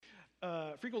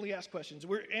frequently asked questions.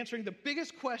 We're answering the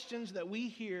biggest questions that we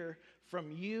hear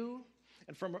from you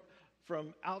and from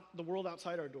the world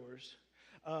outside our doors.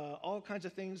 All kinds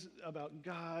of things about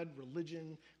God,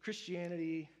 religion,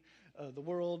 Christianity, the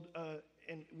world,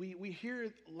 and we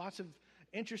hear lots of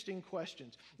interesting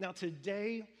questions. Now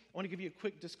today, I want to give you a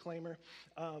quick disclaimer.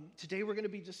 Today we're going to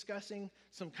be discussing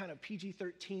some kind of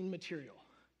PG-13 material,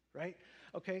 right?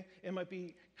 Okay, it might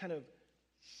be kind of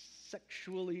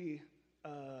sexually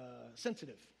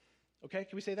sensitive. Okay,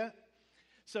 can we say that?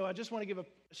 So I just want to give a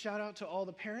shout out to all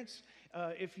the parents.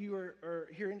 If you are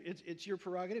hearing, it's your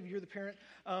prerogative, you're the parent.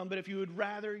 But if you would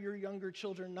rather your younger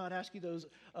children not ask you those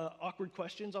awkward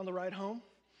questions on the ride home,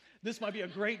 this might be a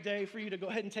great day for you to go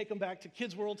ahead and take them back to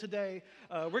Kids World today.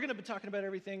 We're going to be talking about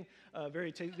everything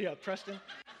Preston.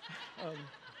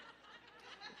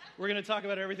 We're going to talk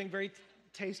about everything very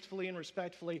tastefully and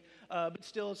respectfully, but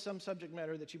still some subject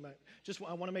matter that you might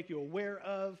I want to make you aware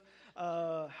of.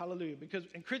 Hallelujah. Because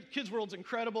Kids World's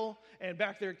incredible, and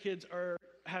back there kids are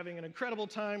having an incredible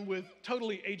time with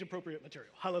totally age-appropriate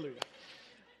material. Hallelujah.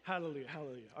 Hallelujah.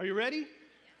 Hallelujah. Are you ready?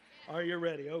 Are you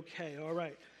ready? Okay. All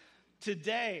right.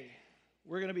 Today,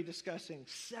 we're going to be discussing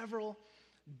several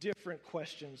different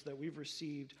questions that we've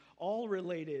received, all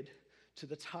related to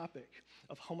the topic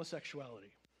of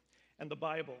homosexuality and the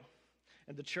Bible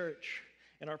and the church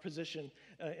and our position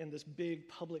in this big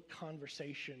public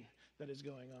conversation that is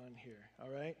going on here, all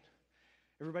right?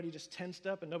 Everybody just tensed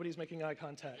up and nobody's making eye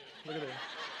contact. Look at that.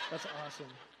 That's awesome.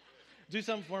 Do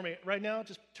something for me. Right now,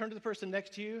 just turn to the person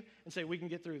next to you and say, we can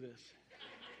get through this.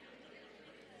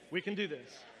 We can do this.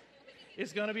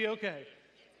 It's going to be okay.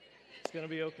 It's going to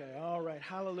be okay. All right.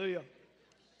 Hallelujah.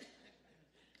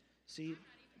 See,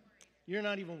 you're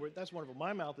not even worried. That's wonderful.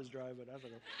 My mouth is dry, but I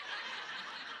don't know.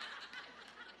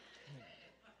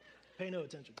 Pay no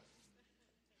attention.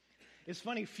 It's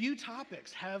funny. Few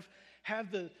topics have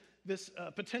this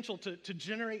potential to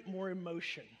generate more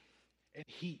emotion and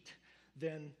heat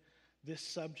than this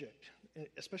subject,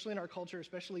 especially in our culture,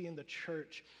 especially in the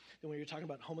church, than when you're talking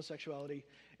about homosexuality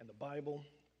and the Bible.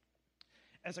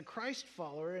 As a Christ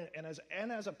follower and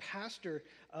as a pastor,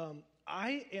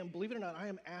 I am, believe it or not, I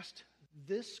am asked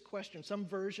this question, some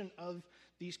version of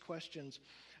these questions,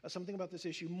 something about this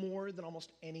issue more than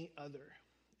almost any other.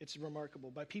 It's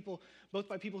remarkable. Both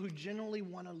by people who genuinely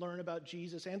want to learn about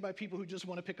Jesus and by people who just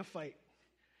want to pick a fight,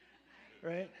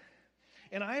 right?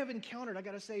 And I have encountered, I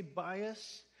got to say,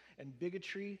 bias and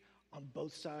bigotry on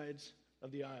both sides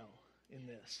of the aisle in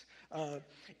this.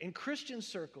 In Christian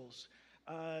circles,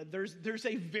 there's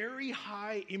a very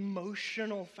high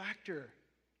emotional factor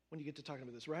when you get to talking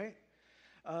about this, right?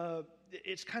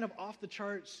 It's kind of off the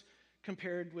charts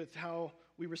compared with how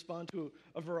we respond to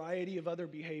a variety of other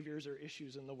behaviors or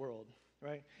issues in the world,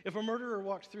 right? If a murderer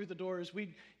walked through the doors,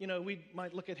 we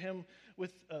might look at him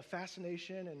with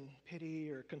fascination and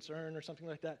pity or concern or something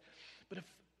like that. But if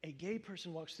a gay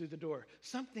person walks through the door,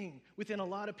 something within a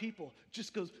lot of people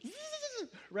just goes,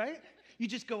 right? You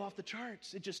just go off the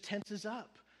charts. It just tenses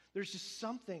up. There's just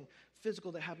something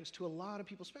physical that happens to a lot of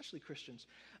people, especially Christians.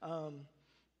 And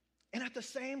at the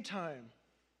same time,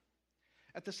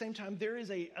 there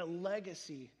is a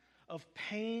legacy of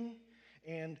pain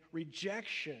and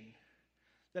rejection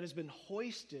that has been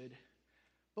hoisted,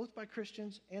 both by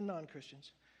Christians and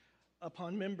non-Christians,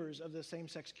 upon members of the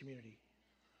same-sex community,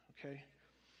 okay?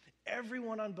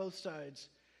 Everyone on both sides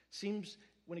seems,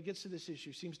 when it gets to this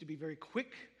issue, seems to be very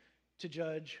quick to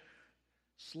judge,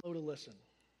 slow to listen.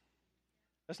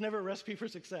 That's never a recipe for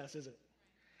success, is it?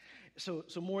 So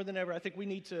more than ever, I think we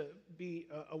need to be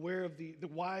aware of the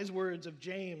wise words of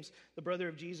James, the brother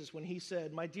of Jesus, when he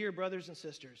said, "My dear brothers and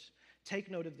sisters,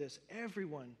 take note of this.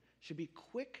 Everyone should be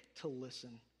quick to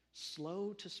listen,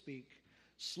 slow to speak,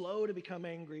 slow to become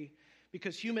angry,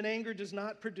 because human anger does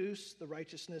not produce the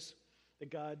righteousness that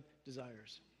God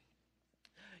desires."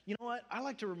 You know what? I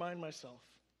like to remind myself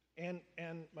and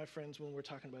my friends when we're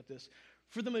talking about this,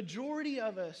 for the majority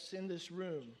of us in this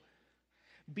room,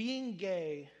 being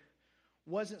gay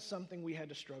wasn't something we had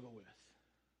to struggle with.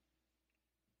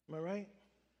 Am I right?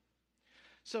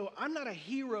 So I'm not a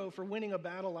hero for winning a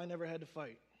battle I never had to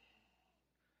fight.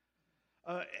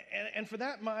 And for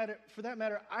that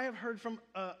matter, I have heard from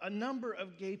a number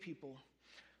of gay people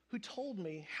who told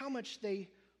me how much they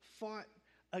fought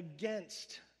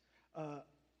against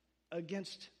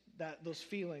those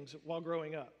feelings while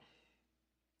growing up.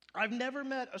 I've never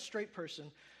met a straight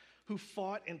person who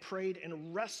fought and prayed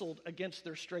and wrestled against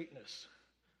their straightness.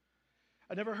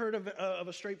 I never heard of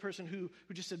a straight person who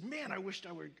just said, "Man, I wish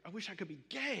I could be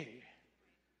gay."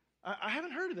 I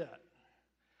haven't heard of that.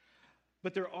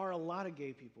 But there are a lot of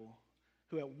gay people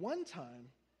who at one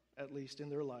time, at least in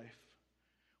their life,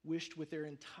 wished with their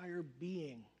entire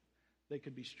being they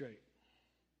could be straight.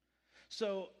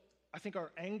 So I think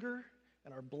our anger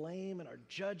and our blame and our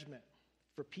judgment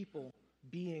for people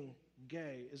being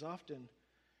gay is often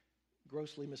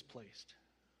grossly misplaced.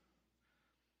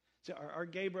 See, our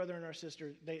gay brother and our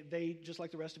sister, they, just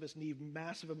like the rest of us, need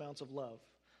massive amounts of love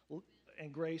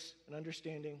and grace and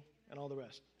understanding and all the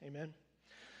rest. Amen?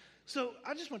 So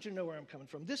I just want you to know where I'm coming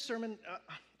from. This sermon,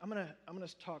 I'm gonna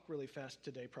talk really fast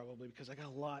today probably because I got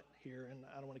a lot here and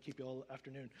I don't want to keep you all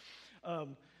afternoon.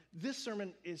 This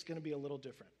sermon is going to be a little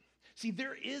different. See,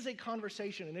 there is a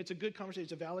conversation, and it's a good conversation,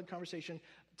 it's a valid conversation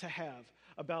to have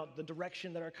about the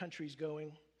direction that our country's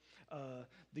going,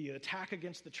 the attack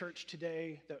against the church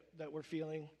today that we're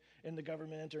feeling in the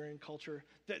government or in culture.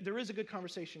 There is a good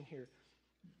conversation here,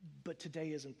 but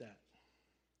today isn't that.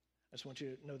 I just want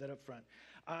you to know that up front.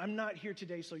 I'm not here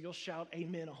today so you'll shout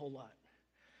amen a whole lot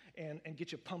and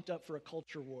get you pumped up for a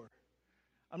culture war.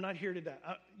 I'm not here to that,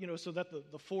 so that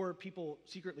the four people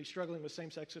secretly struggling with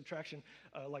same-sex attraction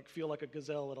feel like a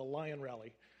gazelle at a lion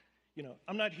rally.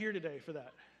 I'm not here today for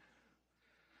that,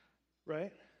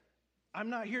 right? I'm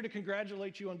not here to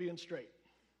congratulate you on being straight.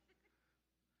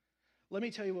 Let me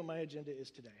tell you what my agenda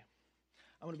is today.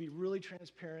 I'm going to be really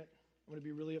transparent. I'm going to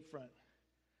be really upfront.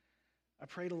 I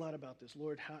prayed a lot about this.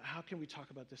 Lord, how can we talk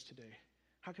about this today?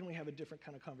 How can we have a different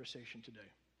kind of conversation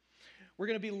today? We're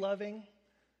going to be loving,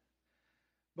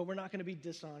 but we're not going to be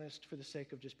dishonest for the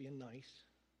sake of just being nice,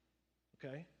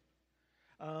 okay?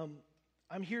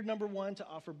 I'm here, number one, to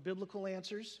offer biblical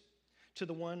answers to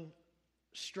the one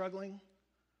struggling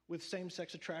with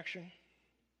same-sex attraction.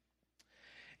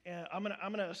 And I'm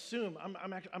gonna assume,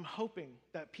 I'm hoping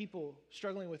that people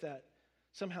struggling with that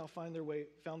somehow found their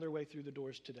way through the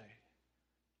doors today.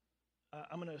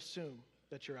 I'm gonna assume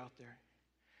that you're out there.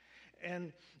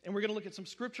 And we're gonna look at some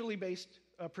scripturally based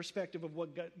perspective of what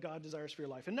God desires for your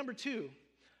life. And number two,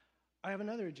 I have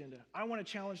another agenda. I want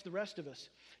to challenge the rest of us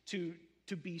to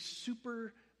be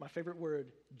super, my favorite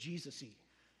word, Jesus-y.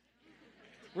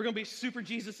 We're going to be super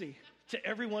Jesus-y to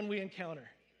everyone we encounter,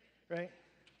 right?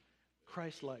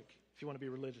 Christ-like, if you want to be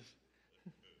religious.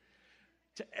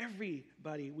 To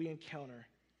everybody we encounter,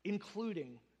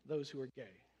 including those who are gay,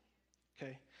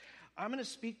 okay? I'm going to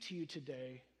speak to you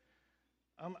today.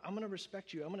 I'm going to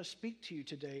respect you. I'm going to speak to you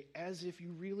today as if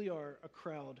you really are a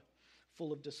crowd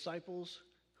full of disciples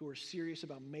who are serious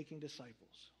about making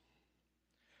disciples.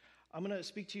 I'm going to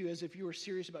speak to you as if you are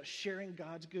serious about sharing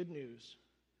God's good news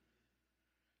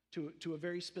to a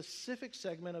very specific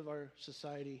segment of our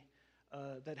society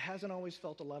that hasn't always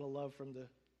felt a lot of love from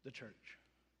the church.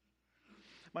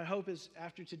 My hope is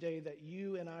after today that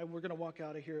you and I, we're going to walk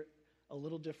out of here a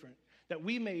little different. That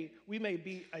we may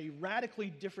be a radically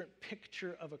different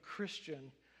picture of a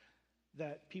Christian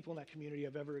that people in that community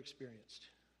have ever experienced,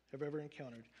 have ever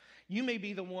encountered. You may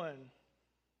be the one,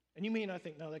 and you may not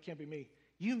think, no, that can't be me.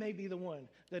 You may be the one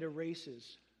that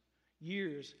erases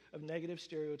years of negative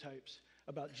stereotypes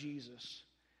about Jesus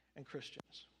and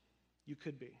Christians. You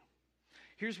could be.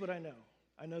 Here's what I know.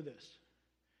 I know this.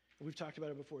 And we've talked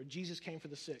about it before. Jesus came for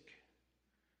the sick.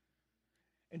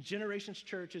 And Generations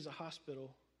Church is a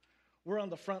hospital. We're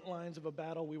on the front lines of a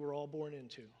battle we were all born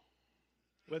into.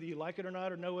 Whether you like it or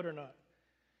not or know it or not.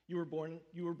 You were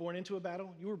born into a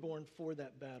battle. You were born for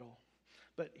that battle.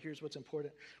 But here's what's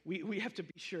important. We have to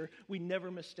be sure we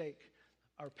never mistake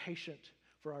our patient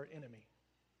for our enemy.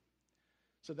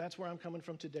 So that's where I'm coming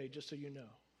from today, just so you know.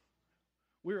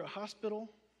 We're a hospital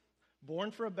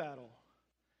born for a battle.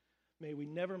 May we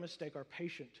never mistake our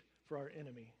patient for our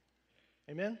enemy.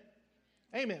 Amen?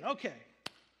 Amen. Okay.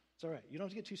 It's all right. You don't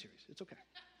have to get too serious. It's okay.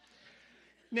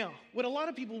 Now, what a lot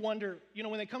of people wonder,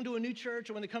 when they come to a new church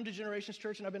or when they come to Generations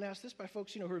Church, and I've been asked this by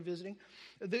folks, who are visiting,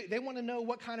 they want to know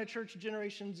what kind of church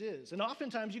Generations is. And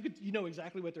oftentimes you know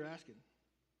exactly what they're asking.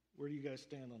 Where do you guys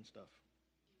stand on stuff?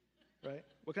 Right?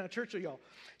 What kind of church are y'all?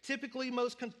 Typically,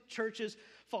 most churches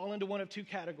fall into one of two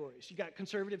categories. You got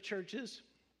conservative churches.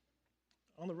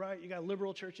 On the right, you got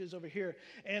liberal churches over here.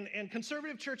 And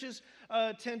conservative churches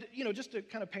tend, just to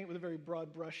kind of paint with a very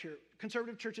broad brush here,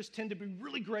 conservative churches tend to be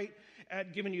really great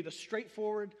at giving you the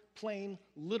straightforward, plain,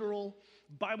 literal,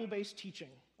 Bible-based teaching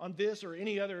on this or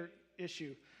any other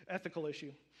issue, ethical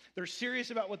issue. They're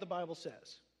serious about what the Bible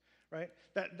says, right?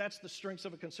 That's the strengths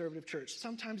of a conservative church.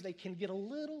 Sometimes they can get a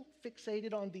little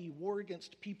fixated on the war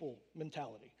against people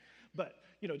mentality, but,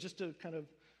 just to kind of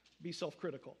be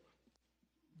self-critical.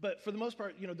 But for the most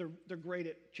part, they're great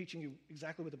at teaching you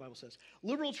exactly what the Bible says.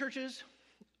 Liberal churches,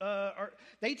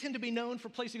 they tend to be known for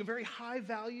placing a very high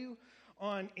value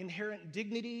on inherent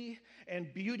dignity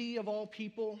and beauty of all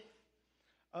people.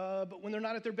 But when they're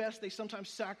not at their best, they sometimes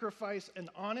sacrifice an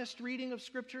honest reading of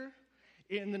Scripture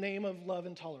in the name of love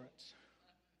and tolerance.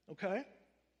 Okay?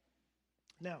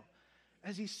 Now,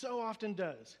 as he so often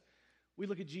does, we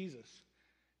look at Jesus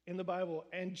in the Bible,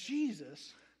 and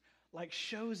Jesus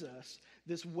shows us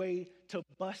this way to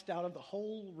bust out of the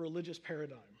whole religious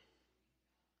paradigm.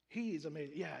 He's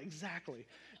amazing. Yeah, exactly.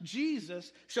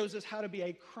 Jesus shows us how to be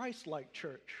a Christ-like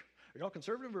church. Are y'all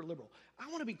conservative or liberal? I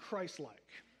want to be Christ-like.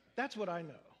 That's what I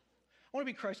know. I want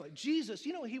to be Christ-like. Jesus,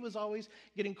 he was always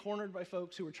getting cornered by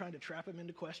folks who were trying to trap him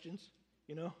into questions.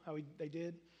 You know how they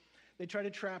did? They tried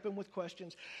to trap him with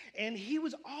questions. And he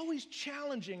was always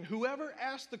challenging whoever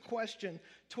asked the question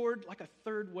toward a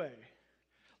third way.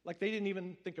 They didn't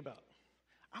even think about.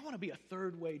 I want to be a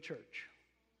third way church,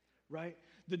 right?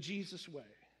 The Jesus way.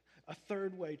 A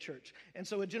third way church. And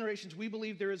so at Generations, we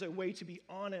believe there is a way to be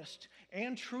honest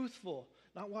and truthful,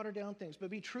 not water down things, but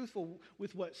be truthful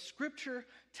with what Scripture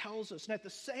tells us. And at the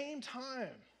same time,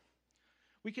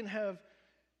 we can have,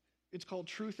 it's called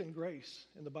truth and grace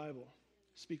in the Bible.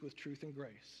 Speak with truth and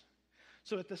grace.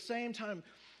 So at the same time,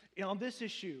 on this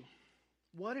issue,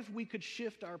 what if we could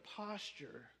shift our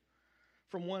posture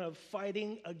from one of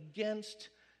fighting against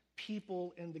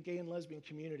people in the gay and lesbian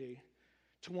community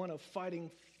to one of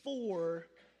fighting for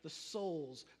the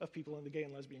souls of people in the gay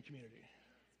and lesbian community?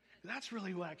 That's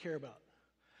really what I care about.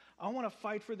 I want to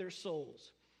fight for their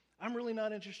souls. I'm really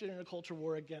not interested in a culture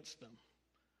war against them.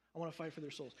 I want to fight for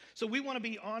their souls. So we want to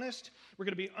be honest. We're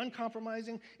going to be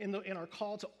uncompromising in our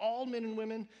call to all men and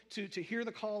women to hear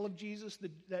the call of Jesus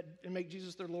and make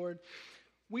Jesus their Lord.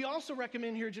 We also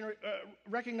recommend here,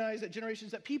 recognize at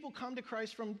Generations that people come to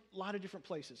Christ from a lot of different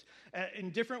places, in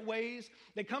different ways.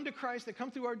 They come to Christ, they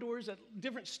come through our doors at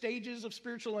different stages of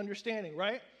spiritual understanding,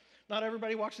 right? Not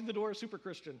everybody walks in the door a super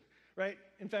Christian, right?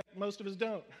 In fact, most of us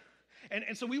don't.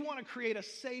 And so we want to create a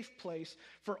safe place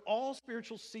for all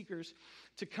spiritual seekers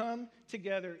to come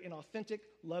together in authentic,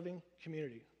 loving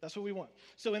community. That's what we want.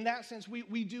 So in that sense,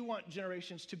 we do want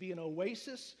Generations to be an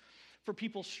oasis for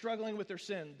people struggling with their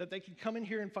sin, that they can come in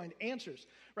here and find answers,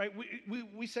 right?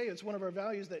 We say it's one of our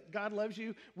values that God loves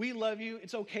you, we love you,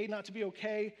 it's okay not to be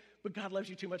okay, but God loves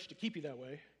you too much to keep you that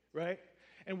way, right?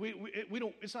 And we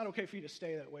don't. It's not okay for you to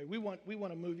stay that way. We want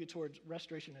to move you towards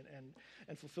restoration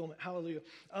and fulfillment. Hallelujah.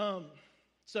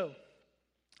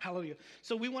 Hallelujah.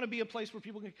 So we want to be a place where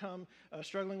people can come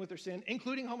struggling with their sin,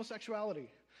 including homosexuality,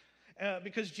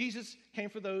 because Jesus came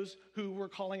for those who were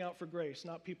calling out for grace,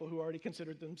 not people who already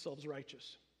considered themselves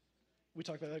righteous. We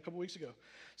talked about that a couple weeks ago.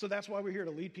 So that's why we're here,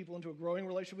 to lead people into a growing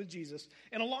relationship with Jesus.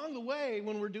 And along the way,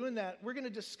 when we're doing that, we're going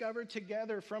to discover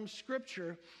together from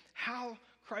Scripture how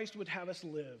Christ would have us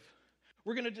live.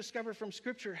 We're going to discover from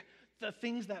Scripture the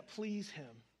things that please Him.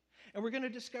 And we're going to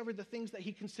discover the things that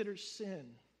He considers sin.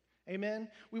 Amen?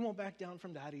 We won't back down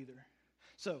from that either.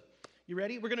 So, you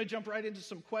ready? We're going to jump right into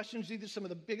some questions. These are some of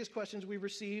the biggest questions we've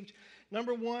received.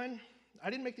 Number one, I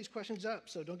didn't make these questions up,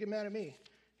 so don't get mad at me.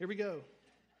 Here we go.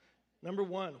 Number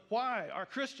one, why are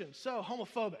Christians so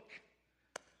homophobic?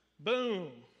 Boom.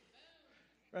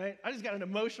 Right? I just got an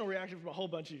emotional reaction from a whole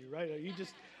bunch of you, right?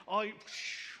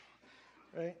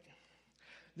 Right?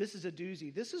 This is a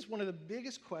doozy. This is one of the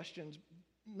biggest questions,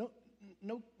 no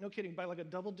kidding, by a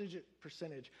double-digit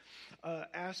percentage,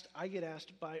 I get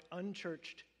asked by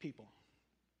unchurched people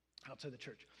outside the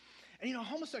church. And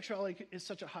homosexuality is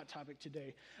such a hot topic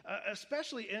today,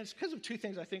 especially, and it's because of two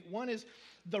things, I think. One is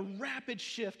the rapid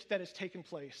shift that has taken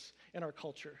place in our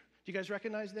culture. Do you guys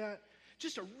recognize that?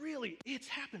 It's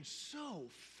happened so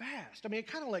fast. I mean, it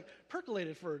kind of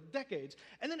percolated for decades,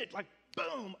 and then it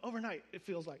boom, overnight, it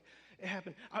feels like it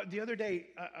happened. The other day,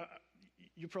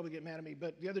 you'll probably get mad at me,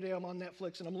 but the other day I'm on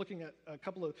Netflix and I'm looking at a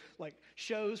couple of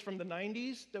shows from the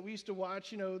 90s that we used to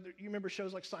watch. You remember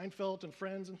shows like Seinfeld and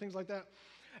Friends and things like that?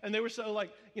 And they were so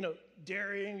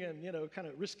daring and, kind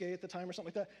of risque at the time or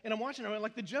something like that. And I'm watching them and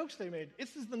the jokes they made.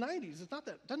 This is the 90s. It's not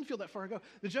that, doesn't feel that far ago.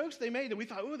 The jokes they made that we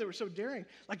thought, oh, they were so daring.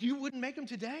 You wouldn't make them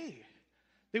today.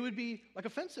 They would be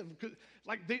offensive.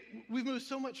 We've moved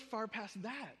so much far past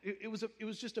that. It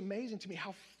was just amazing to me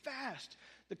how fast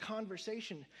the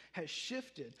conversation has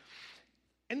shifted.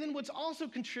 And then what's also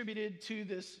contributed to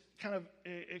this kind of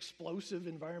explosive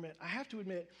environment, I have to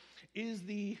admit, is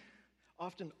the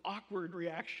often awkward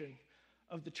reaction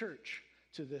of the church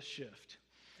to this shift.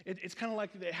 It's kind of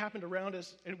like it happened around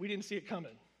us and we didn't see it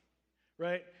coming,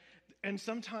 right? And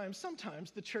sometimes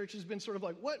the church has been sort of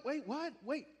what?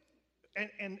 Wait.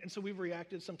 And so we've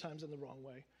reacted sometimes in the wrong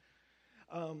way,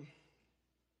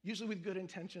 usually with good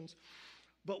intentions.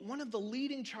 But one of the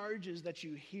leading charges that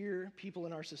you hear people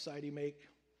in our society make,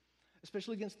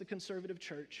 especially against the conservative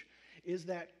church, is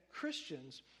that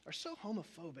Christians are so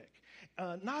homophobic.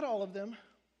 Not all of them,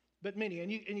 but many.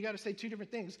 And you got to say two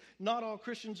different things. Not all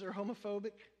Christians are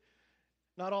homophobic.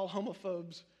 Not all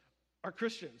homophobes are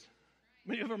Christians.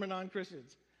 Many of them are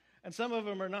non-Christians. And some of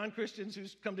them are non-Christians who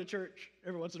come to church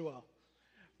every once in a while.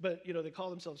 But, they call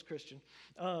themselves Christian.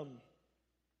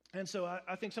 And so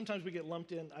I think sometimes we get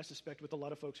lumped in, I suspect, with a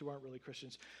lot of folks who aren't really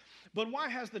Christians. But why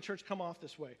has the church come off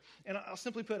this way? And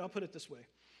I'll put it this way.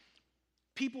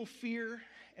 People fear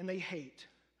and they hate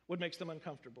what makes them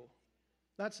uncomfortable.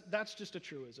 That's just a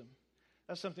truism.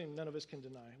 That's something none of us can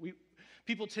deny.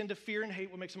 People tend to fear and hate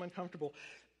what makes them uncomfortable.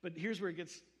 But here's where it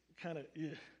gets kind of,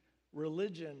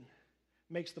 religion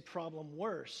makes the problem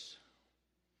worse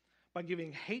by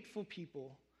giving hateful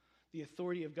people the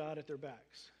authority of God at their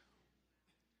backs.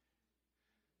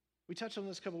 We touched on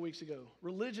this a couple weeks ago.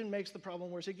 Religion makes the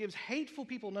problem worse. It gives hateful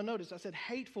people, now notice, I said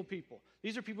hateful people.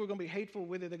 These are people who are going to be hateful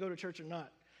whether they go to church or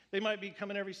not. They might be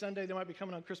coming every Sunday. They might be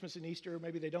coming on Christmas and Easter, or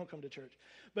maybe they don't come to church.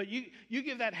 But you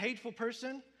give that hateful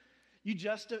person, you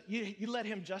let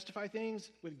him justify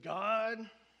things with God.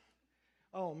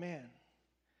 Oh, man.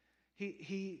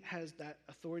 He has that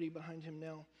authority behind him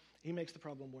now. He makes the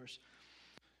problem worse.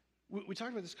 We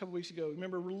talked about this a couple weeks ago.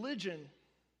 Remember, religion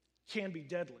can be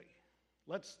deadly.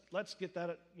 Let's get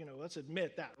that, let's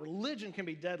admit that. Religion can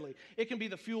be deadly. It can be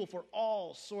the fuel for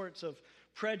all sorts of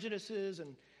prejudices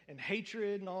and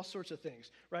hatred and all sorts of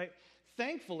things, right?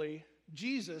 Thankfully,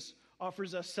 Jesus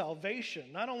offers us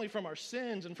salvation, not only from our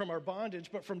sins and from our bondage,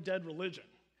 but from dead religion.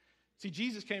 See,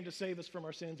 Jesus came to save us from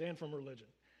our sins and from religion,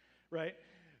 right?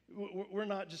 We're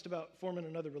not just about forming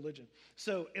another religion.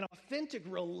 So an authentic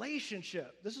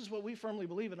relationship, this is what we firmly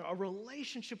believe in, a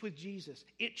relationship with Jesus,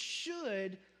 it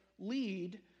should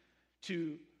lead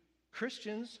to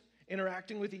Christians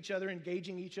interacting with each other,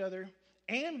 engaging each other,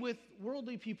 and with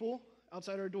worldly people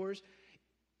outside our doors.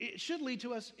 It should lead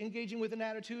to us engaging with an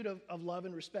attitude of love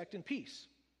and respect and peace.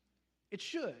 It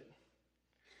should.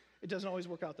 It doesn't always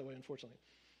work out that way, unfortunately.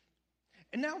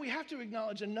 And now we have to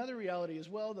acknowledge another reality as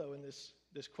well, though, in this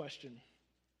question,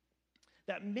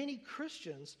 that many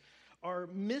Christians are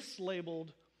mislabeled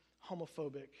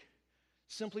homophobic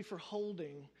simply for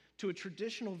holding to a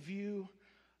traditional view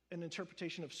and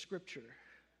interpretation of Scripture.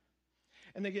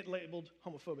 And they get labeled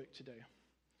homophobic today.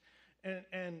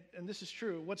 And this is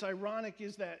true. What's ironic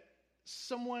is that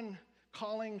someone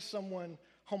calling someone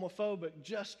homophobic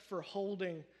just for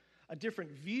holding a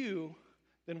different view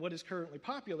than what is currently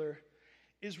popular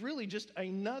is really just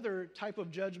another type of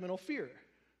judgmental fear.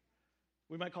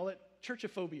 We might call it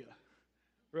churchophobia,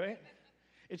 right?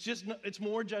 It's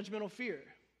more judgmental fear.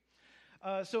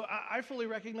 So I fully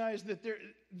recognize that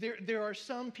there are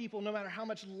some people, no matter how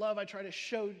much love I try to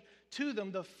show to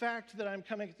them, the fact that I'm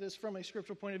coming at this from a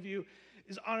scriptural point of view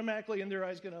is automatically in their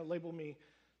eyes going to label me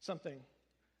something.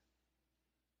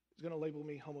 It's going to label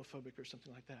me homophobic or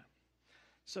something like that.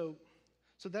 So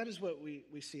that is what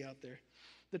we see out there.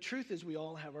 The truth is we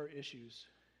all have our issues.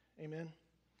 Amen?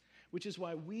 Which is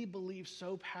why we believe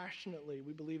so passionately,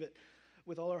 we believe it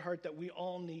with all our heart, that we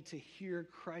all need to hear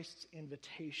Christ's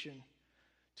invitation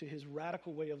to his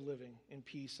radical way of living in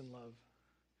peace and love.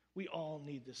 We all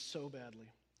need this so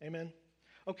badly. Amen?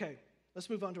 Okay, let's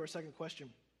move on to our second question.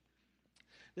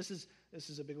 This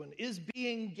is a big one. Is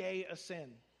being gay a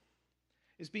sin?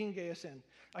 Is being gay a sin?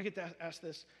 I get to ask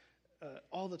this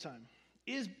all the time.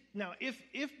 Now,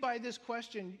 if by this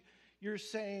question you're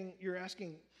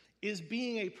asking, is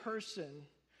being a person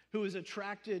who is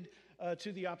attracted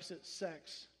to the opposite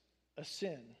sex a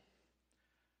sin?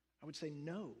 I would say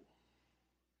no.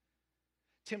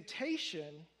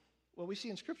 Temptation, what we see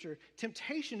in Scripture,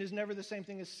 temptation is never the same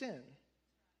thing as sin,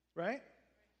 right?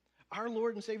 Our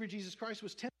Lord and Savior Jesus Christ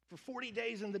was tempted for 40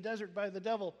 days in the desert by the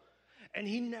devil, and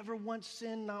he never once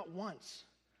sinned, not once.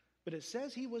 But it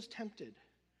says he was tempted,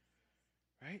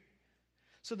 right?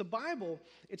 So the Bible,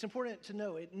 it's important to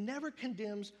know, it never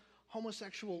condemns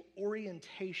homosexual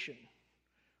orientation.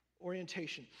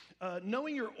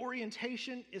 Knowing your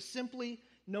orientation is simply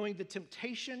knowing the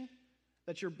temptation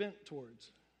that you're bent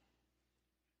towards,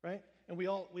 right? And we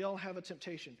all have a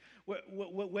temptation.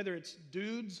 Whether it's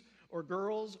dudes or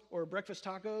girls or breakfast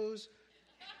tacos,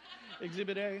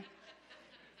 Exhibit A,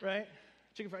 right?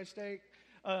 Chicken fried steak.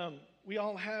 We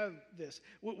all have this.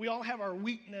 We all have our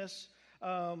weakness.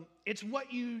 It's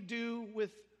what you do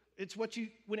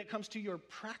when it comes to your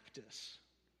practice.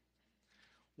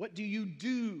 What do you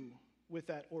do with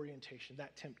that orientation,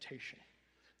 that temptation?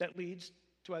 That leads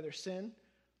to either sin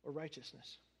or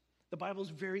righteousness. The Bible is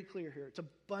very clear here. It's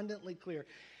abundantly clear.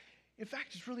 In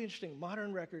fact, it's really interesting.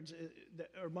 Modern records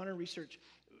or modern research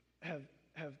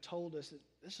have told us that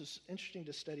this is interesting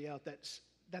to study out, that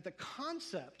that the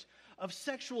concept of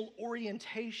sexual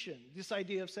orientation, this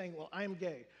idea of saying, well, I am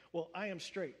gay, well, I am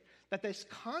straight, that this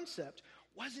concept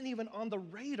wasn't even on the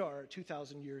radar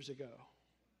 2,000 years ago,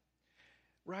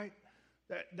 right?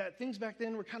 That things back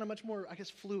then were kind of much more, I guess,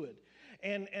 fluid.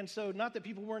 And so not that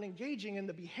people weren't engaging in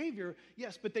the behavior,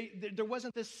 yes, but there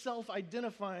wasn't this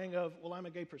self-identifying of, well, I'm a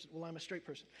gay person, well, I'm a straight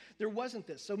person. There wasn't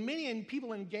this. So many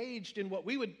people engaged in what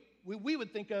we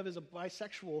would think of as a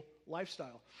bisexual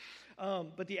lifestyle.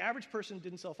 But the average person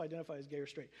didn't self-identify as gay or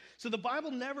straight. So the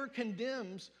Bible never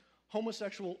condemns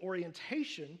homosexual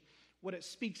orientation. What it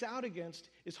speaks out against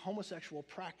is homosexual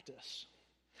practice.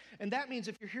 And that means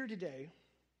if you're here today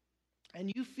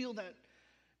and you feel that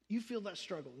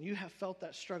struggle, and you have felt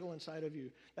that struggle inside of you,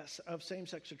 of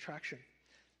same-sex attraction,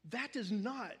 that does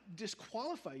not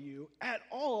disqualify you at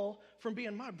all from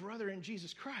being my brother in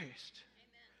Jesus Christ.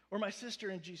 Amen. Or my sister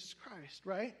in Jesus Christ,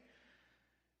 right?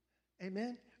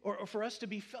 Amen? Or for us to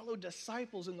be fellow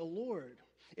disciples in the Lord.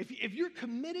 If you're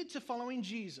committed to following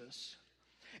Jesus,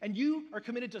 and you are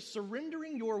committed to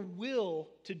surrendering your will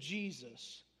to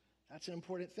Jesus, that's an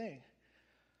important thing.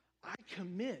 I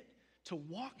commit to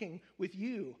walking with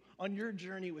you on your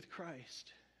journey with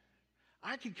Christ.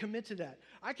 I can commit to that.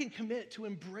 I can commit to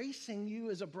embracing you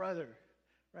as a brother,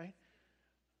 right?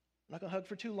 I'm not going to hug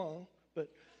for too long, but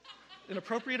an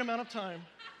appropriate amount of time,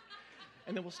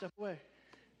 and then we'll step away,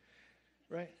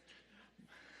 right?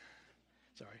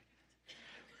 Sorry.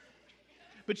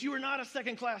 But you are not a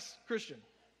second-class Christian.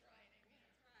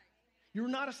 You're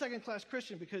not a second-class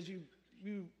Christian because you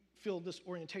feel this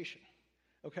orientation,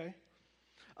 okay?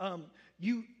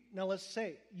 Now let's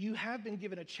say you have been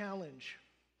given a challenge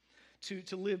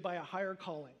to live by a higher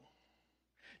calling.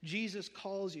 Jesus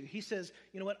calls you. He says,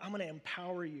 you know what, I'm going to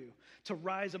empower you to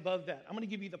rise above that. I'm going to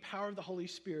give you the power of the Holy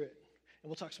Spirit. And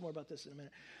we'll talk some more about this in a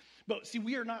minute. But see,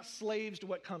 we are not slaves to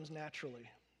what comes naturally.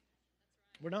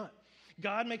 We're not.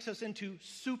 God makes us into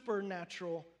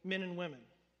supernatural men and women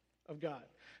of God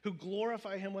who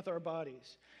glorify him with our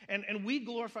bodies. And we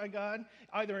glorify God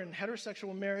either in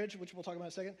heterosexual marriage, which we'll talk about in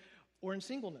a second, or in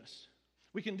singleness.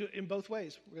 We can do it in both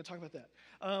ways. We're going to talk about that.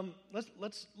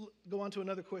 Let's go on to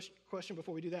another question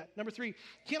before we do that. Number 3,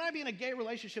 can I be in a gay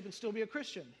relationship and still be a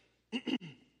Christian?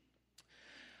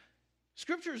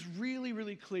 Scripture is really,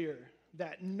 really clear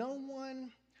that no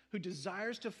one who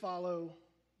desires to follow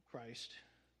Christ,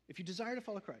 if you desire to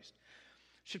follow Christ,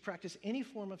 should practice any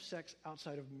form of sex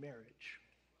outside of marriage.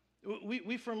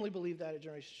 We firmly believe that at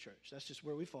Generations Church. That's just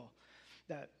where we fall.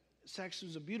 That sex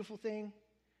is a beautiful thing,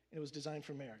 and it was designed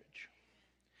for marriage.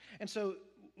 And so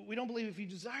we don't believe if you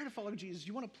desire to follow Jesus,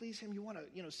 you want to please him, you want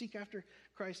to seek after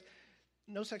Christ,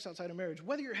 no sex outside of marriage,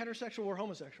 whether you're heterosexual or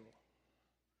homosexual.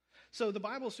 So the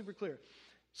Bible is super clear.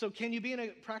 So can you be in a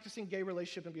practicing gay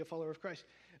relationship and be a follower of Christ?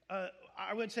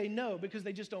 I would say no, because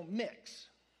they just don't mix.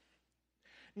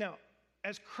 Now,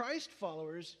 as Christ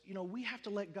followers, we have to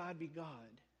let God be God.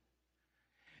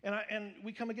 And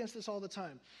we come against this all the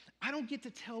time. I don't get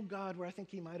to tell God where I think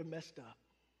he might have messed up,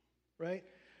 right?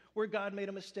 Where God made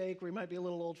a mistake, where he might be a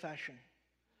little old-fashioned.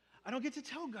 I don't get to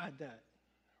tell God that,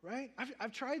 right?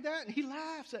 I've tried that, and he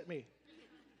laughs at me,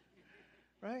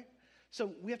 right?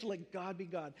 So we have to let God be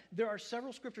God. There are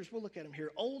several scriptures, we'll look at them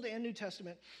here, Old and New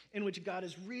Testament, in which God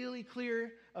is really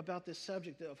clear about this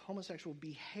subject of homosexual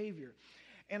behavior.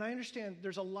 And I understand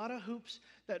there's a lot of hoops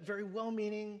that very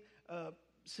well-meaning,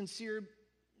 sincere,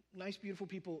 nice, beautiful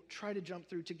people try to jump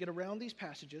through to get around these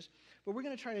passages, but we're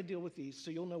going to try to deal with these so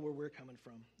you'll know where we're coming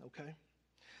from, okay?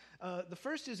 The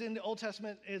first is in the Old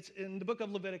Testament. It's in the book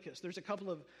of Leviticus. There's a couple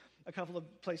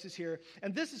of places here,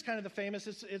 and this is kind of the famous.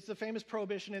 It's the famous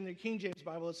prohibition in the King James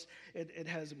Bible. It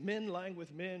has men lying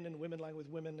with men and women lying with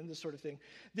women and this sort of thing.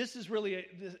 This is really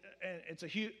it's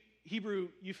a Hebrew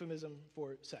euphemism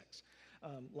for sex,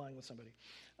 lying with somebody.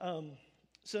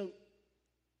 So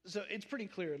it's pretty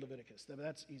clear in Leviticus.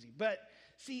 That's easy. But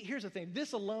see, here's the thing.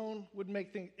 This alone would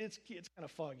make things, it's kind of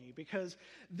foggy because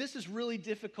this is really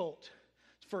difficult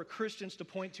for Christians to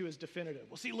point to as definitive.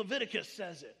 Well, see, Leviticus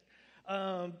says it.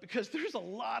 Because there's a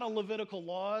lot of Levitical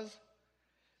laws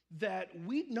that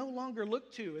we no longer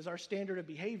look to as our standard of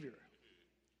behavior,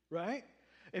 right?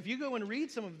 If you go and read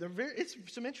some of them, it's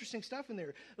some interesting stuff in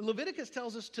there. Leviticus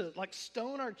tells us to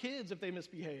stone our kids if they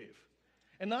misbehave,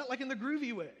 and not in the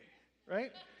groovy way,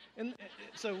 right? And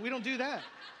so we don't do that.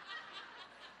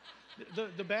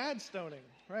 The bad stoning,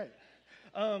 right?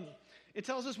 It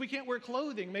tells us we can't wear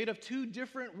clothing made of 2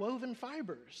 different woven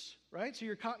fibers, right? So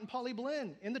your cotton poly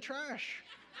blend in the trash.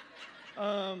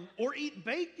 Or eat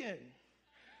bacon.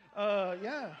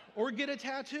 Or get a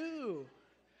tattoo.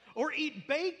 Or eat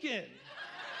bacon.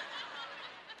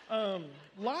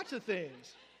 Lots of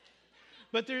things.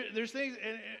 But there's things,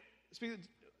 and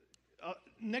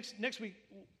next week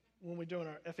when we're doing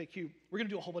our FAQ, we're going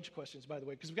to do a whole bunch of questions, by the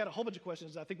way, because we've got a whole bunch of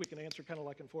questions I think we can answer kind of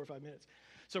like in 4 or 5 minutes.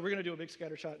 So we're going to do a big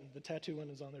scatter shot, and the tattoo one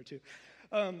is on there too.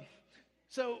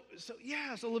 So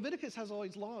Leviticus has all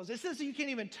these laws. It says that you can't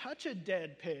even touch a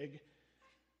dead pig,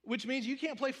 which means you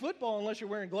can't play football unless you're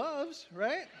wearing gloves,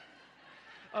 right?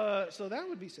 So that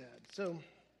would be sad. So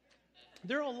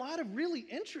there are a lot of really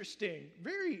interesting,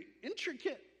 very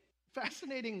intricate,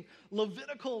 fascinating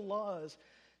Levitical laws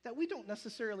that we don't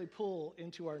necessarily pull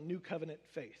into our new covenant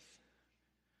faith.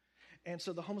 And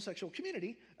so the homosexual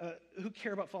community, who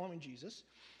care about following Jesus,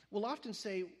 will often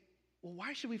say, well,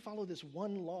 why should we follow this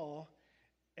one law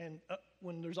and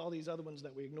when there's all these other ones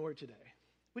that we ignore today?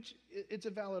 Which, it's a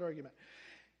valid argument.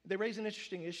 They raise an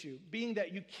interesting issue, being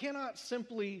that you cannot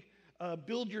simply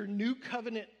build your new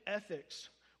covenant ethics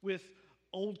with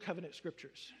old covenant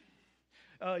scriptures.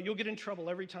 You'll get in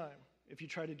trouble every time if you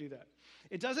try to do that.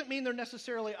 It doesn't mean they're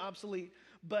necessarily obsolete,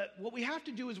 but what we have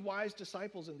to do as wise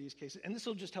disciples in these cases, and this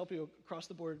will just help you across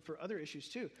the board for other issues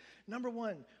too. Number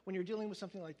one, when you're dealing with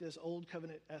something like this, old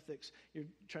covenant ethics, you're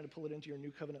trying to pull it into your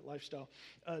new covenant lifestyle.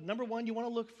 Number one, you want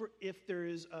to look for if there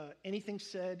is anything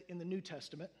said in the New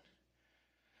Testament.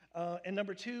 And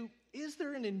number two, is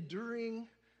there an enduring,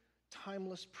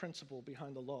 timeless principle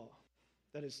behind the law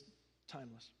that is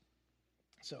timeless?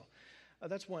 So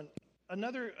that's one.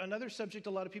 Another subject a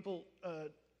lot of people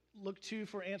look to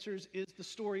for answers is the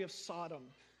story of Sodom.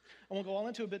 I won't go all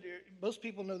into it, but most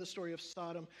people know the story of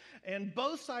Sodom. And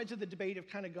both sides of the debate have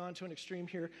kind of gone to an extreme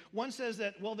here. One says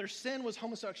that, well, their sin was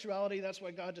homosexuality. That's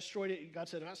why God destroyed it. God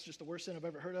said, that's just the worst sin I've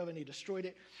ever heard of, and he destroyed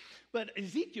it. But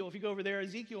Ezekiel, if you go over there,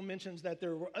 Ezekiel mentions that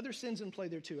there were other sins in play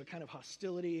there too, a kind of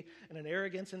hostility and an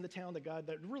arrogance in the town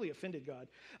that really offended God.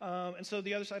 And so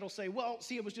the other side will say, well,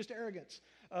 see, it was just arrogance,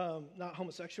 not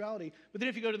homosexuality. But then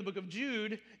if you go to the book of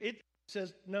Jude, it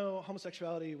says, no,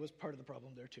 homosexuality was part of the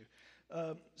problem there too.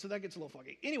 So that gets a little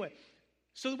foggy. Anyway,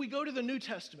 so we go to the New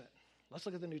Testament. Let's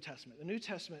look at the New Testament. The New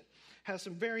Testament has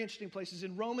some very interesting places.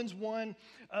 In Romans 1,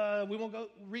 we won't go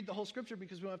read the whole scripture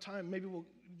because we don't have time. Maybe we'll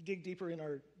dig deeper in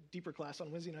our deeper class on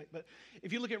Wednesday night. But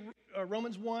if you look at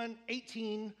Romans 1,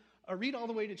 18, read all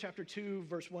the way to chapter 2,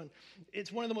 verse 1. It's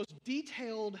one of the most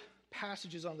detailed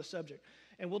passages on the subject.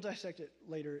 And we'll dissect it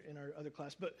later in our other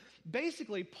class. But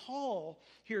basically, Paul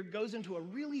here goes into a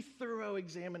really thorough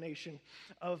examination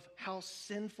of how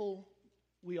sinful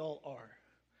we all are.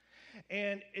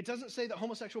 And it doesn't say that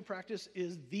homosexual practice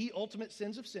is the ultimate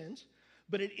sins of sins,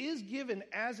 but it is given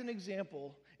as an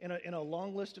example in a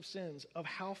long list of sins of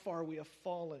how far we have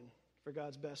fallen for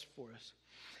God's best for us.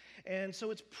 And so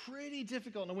it's pretty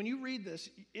difficult. Now, when you read this,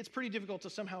 it's pretty difficult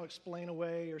to somehow explain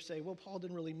away or say, well, Paul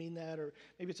didn't really mean that, or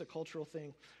maybe it's a cultural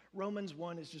thing. Romans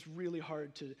 1 is just really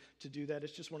hard to do that.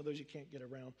 It's just one of those you can't get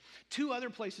around. Two other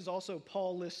places also,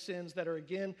 Paul lists sins that are,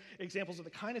 again, examples of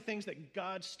the kind of things that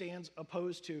God stands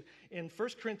opposed to. In 1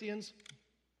 Corinthians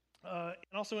and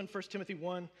also in 1 Timothy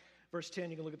 1, verse 10,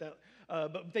 you can look at that.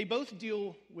 But they both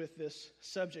deal with this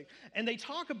subject. And they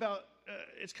talk about,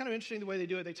 it's kind of interesting the way they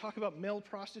do it. They talk about male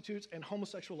prostitutes and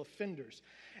homosexual offenders.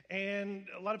 And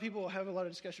a lot of people have a lot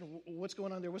of discussion, what's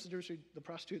going on there? What's the difference between the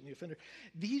prostitute and the offender?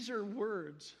 These are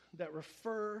words that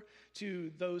refer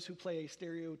to those who play a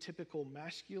stereotypical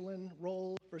masculine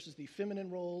role versus the feminine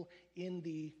role in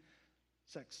the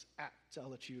sex act. I'll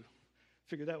let you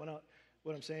figure that one out,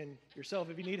 what I'm saying yourself.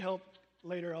 If you need help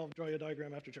later, I'll draw you a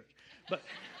diagram after church. But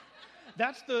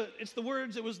it's the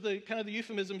words, it was the kind of the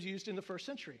euphemisms used in the first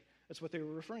century. That's what they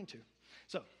were referring to.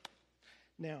 So,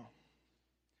 now,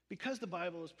 because the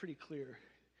Bible is pretty clear,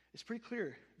 it's pretty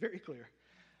clear, very clear,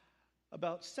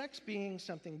 about sex being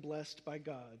something blessed by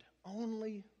God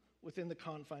only within the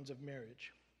confines of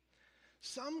marriage.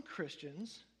 Some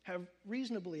Christians have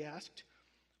reasonably asked,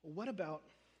 well, what about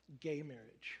gay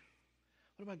marriage?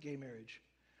 What about gay marriage?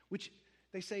 Which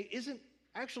they say isn't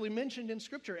actually mentioned in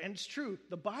Scripture. And it's true,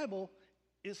 the Bible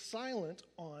is silent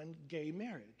on gay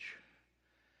marriage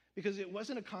because it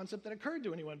wasn't a concept that occurred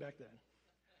to anyone back then,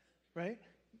 right?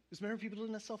 Because remember, people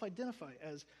didn't self-identify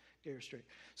as gay or straight.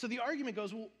 So the argument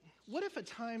goes, well, what if a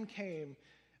time came,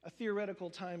 a theoretical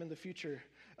time in the future,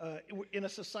 in a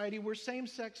society where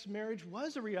same-sex marriage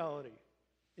was a reality?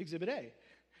 Exhibit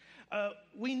A.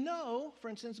 We know, for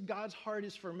instance, God's heart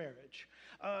is for marriage.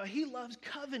 He loves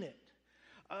covenant.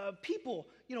 People,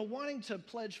 wanting to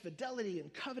pledge fidelity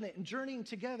and covenant and journeying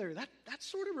together, that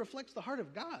sort of reflects the heart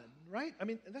of God, right? I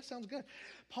mean, that sounds good.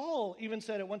 Paul even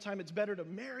said at one time, it's better to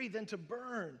marry than to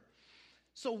burn.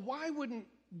 So why wouldn't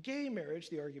gay marriage,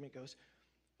 the argument goes,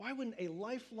 why wouldn't a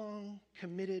lifelong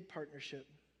committed partnership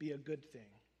be a good thing?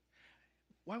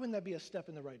 Why wouldn't that be a step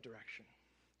in the right direction?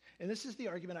 And this is the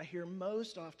argument I hear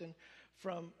most often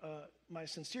from my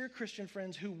sincere Christian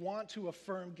friends who want to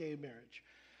affirm gay marriage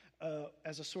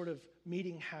as a sort of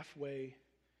meeting halfway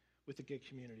with the gay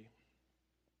community.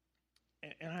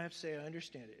 And I have to say, I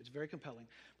understand it. It's very compelling.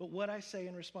 But what I say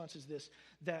in response is this,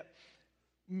 that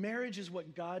marriage is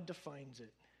what God defines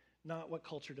it, not what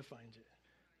culture defines it.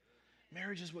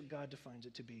 Marriage is what God defines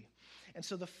it to be. And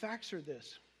so the facts are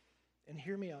this, and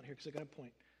hear me out here because I got a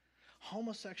point.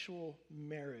 Homosexual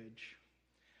marriage,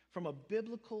 from a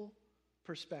biblical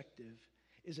perspective,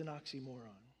 is an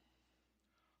oxymoron.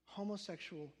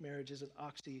 Homosexual marriage is an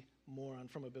oxymoron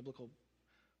from a biblical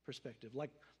perspective,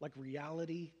 like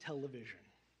reality television,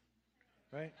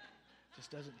 right?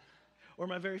 Just doesn't. Or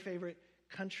my very favorite,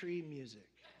 country music.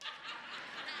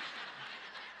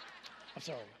 I'm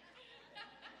sorry.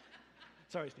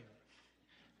 Sorry, Stephen.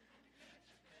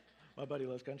 My buddy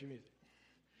loves country music.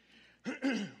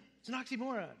 It's an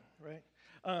oxymoron, right?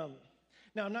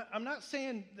 Now, I'm not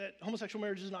saying that homosexual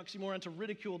marriage is an oxymoron to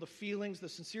ridicule the feelings, the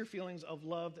sincere feelings of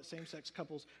love that same-sex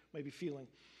couples may be feeling.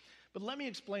 But let me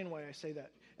explain why I say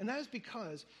that. And that is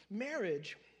because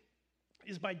marriage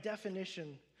is by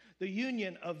definition the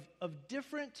union of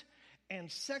different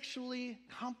and sexually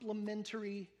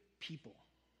complementary people.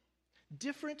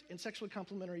 Different and sexually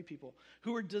complementary people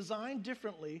who are designed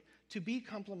differently to be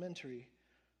complementary,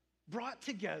 brought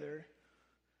together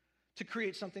to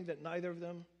create something that neither of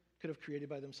them could have created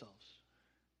by themselves.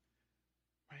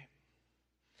 Right?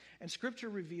 And Scripture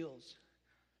reveals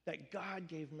that God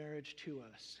gave marriage to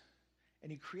us,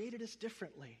 and He created us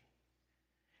differently.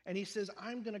 And He says,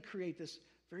 I'm going to create this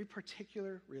very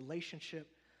particular relationship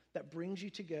that brings you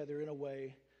together in a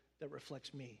way that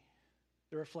reflects me,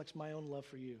 that reflects my own love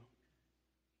for you.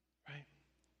 Right?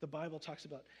 The Bible talks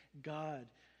about God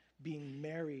being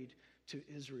married to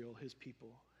Israel, His people.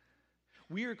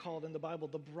 We are called in the Bible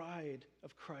the bride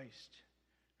of Christ,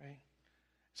 right?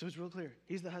 So it's real clear.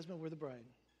 He's the husband, we're the bride,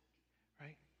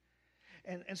 right?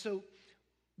 And so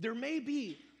there may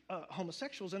be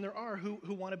homosexuals, and there are,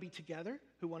 who want to be together,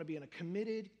 who want to be in a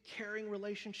committed, caring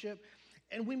relationship,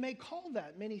 and we may call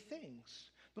that many things,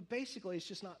 but basically it's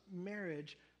just not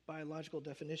marriage by a logical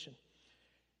definition.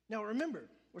 Now remember,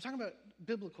 we're talking about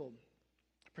biblical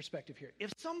perspective here.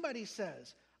 If somebody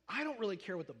says, I don't really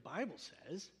care what the Bible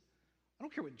says, I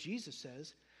don't care what Jesus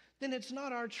says, then it's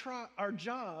not our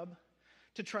job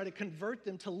to try to convert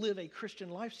them to live a Christian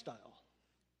lifestyle.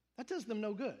 That does them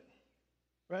no good,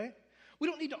 right? We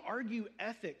don't need to argue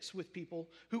ethics with people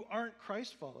who aren't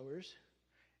Christ followers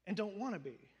and don't want to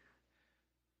be.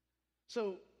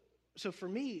 So for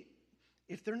me,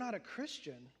 if they're not a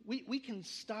Christian, we can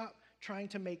stop trying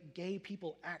to make gay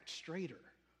people act straighter,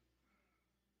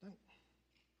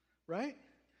 right?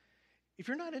 If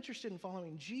you're not interested in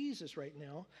following Jesus right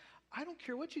now, I don't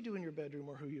care what you do in your bedroom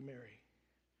or who you marry,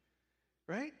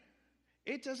 right?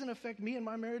 It doesn't affect me and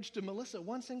my marriage to Melissa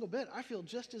one single bit. I feel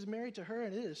just as married to her,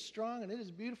 and it is strong, and it is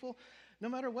beautiful, no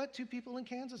matter what two people in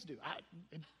Kansas do.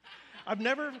 I've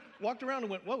never walked around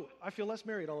and went, whoa, I feel less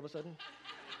married all of a sudden.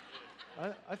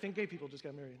 I think gay people just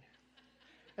got married.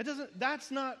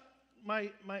 That's not my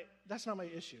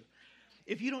issue.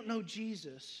 If you don't know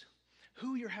Jesus,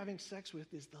 who you're having sex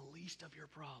with is the least of your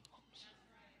problems.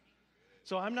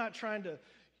 So I'm not trying to,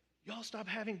 y'all stop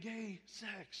having gay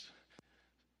sex,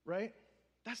 right?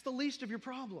 That's the least of your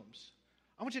problems.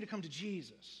 I want you to come to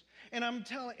Jesus. And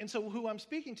so who I'm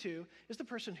speaking to is the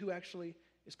person who actually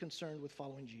is concerned with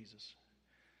following Jesus,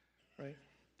 right?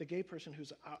 The gay person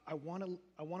who's, I want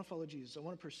to follow Jesus. I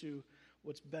want to pursue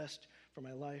what's best for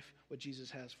my life, what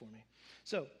Jesus has for me.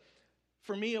 So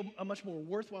for me, a much more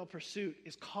worthwhile pursuit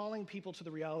is calling people to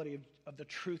the reality of the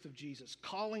truth of Jesus,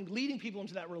 leading people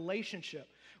into that relationship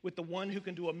with the one who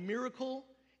can do a miracle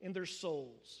in their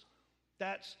souls.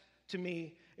 That's, to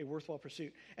me, a worthwhile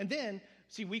pursuit. And then,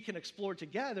 see, we can explore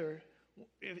together.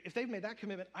 If they've made that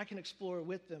commitment, I can explore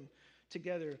with them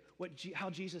together how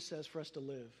Jesus says for us to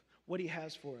live, what He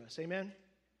has for us. Amen?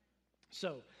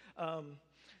 So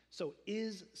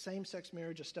is same-sex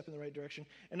marriage a step in the right direction?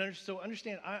 And so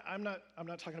understand, I'm not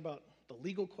talking about the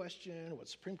legal question or what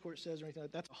Supreme Court says or anything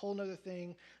like that. That's a whole other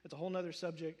thing. That's a whole other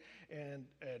subject, and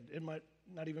it might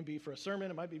not even be for a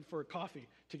sermon. It might be for a coffee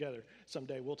together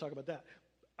someday. We'll talk about that.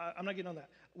 I'm not getting on that.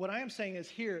 What I am saying is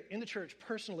here in the church,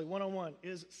 personally, one-on-one,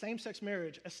 is same-sex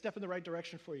marriage a step in the right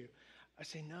direction for you? I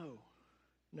say no.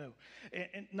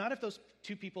 And not if those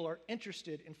two people are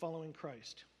interested in following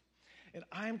Christ. And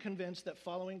I am convinced that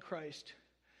following Christ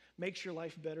makes your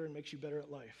life better and makes you better at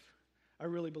life. I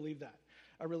really believe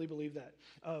that.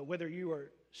 Whether you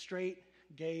are straight,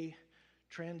 gay,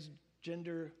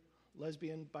 transgender,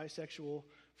 lesbian, bisexual,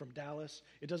 from Dallas.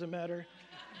 It doesn't matter.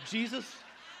 Jesus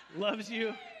loves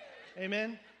you.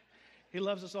 Amen. He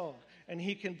loves us all, and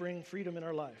he can bring freedom in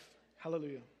our life.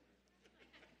 Hallelujah.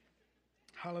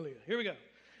 Hallelujah. Here we go.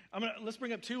 Let's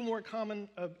bring up two more common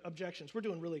objections. We're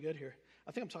doing really good here.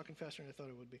 I think I'm talking faster than I thought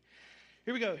it would be.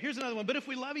 Here we go. Here's another one. But if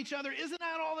we love each other, isn't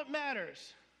that all that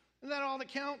matters? Isn't that all that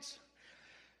counts?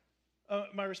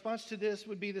 My response to this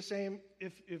would be the same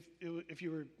if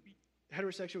you were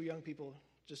heterosexual young people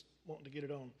just wanting to get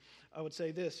it on. I would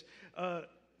say this. 1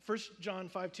 John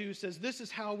 5:2 says, this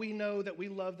is how we know that we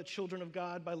love the children of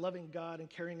God, by loving God and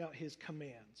carrying out his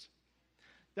commands.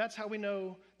 That's how we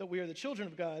know that we are the children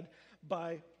of God,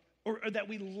 or that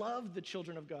we love the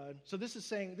children of God. So this is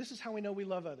saying, this is how we know we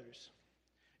love others.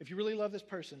 If you really love this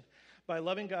person, by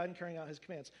loving God and carrying out his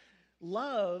commands.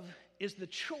 Love is the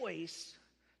choice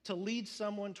to lead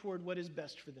someone toward what is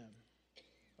best for them.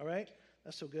 All right?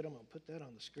 That's so good, I'm going to put that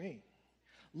on the screen.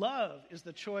 Love is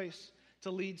the choice to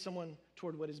lead someone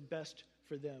toward what is best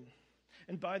for them.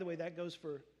 And by the way, that goes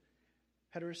for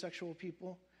heterosexual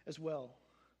people as well.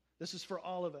 This is for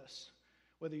all of us,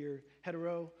 whether you're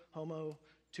hetero, homo,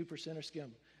 2% or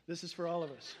skim. This is for all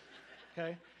of us,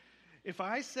 okay? If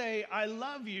I say, I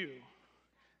love you,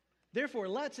 therefore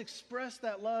let's express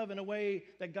that love in a way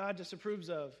that God disapproves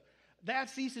of, that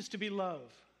ceases to be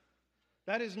love.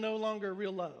 That is no longer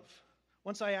real love.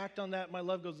 Once I act on that, my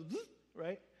love goes,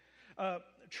 right?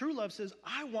 True love says,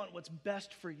 I want what's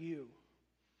best for you.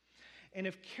 And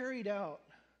if carried out,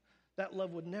 that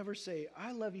love would never say,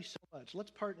 I love you so much.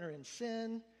 Let's partner in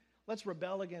sin. Let's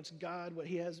rebel against God, what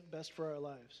he has best for our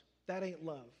lives. That ain't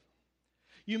love.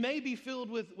 You may be filled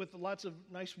with lots of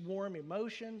nice, warm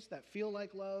emotions that feel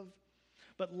like love,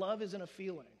 but love isn't a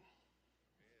feeling.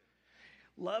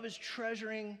 Love is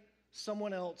treasuring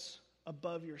someone else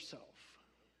above yourself.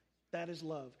 That is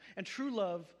love. And true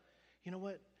love, you know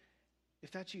what?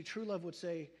 If that's you, true love would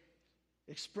say,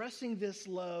 expressing this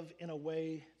love in a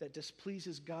way that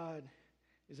displeases God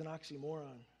is an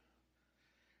oxymoron.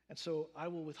 And so I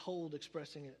will withhold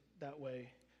expressing it that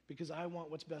way because I want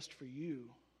what's best for you.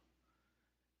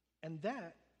 And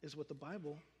that is what the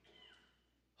Bible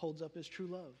holds up as true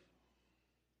love.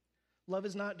 Love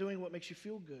is not doing what makes you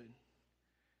feel good.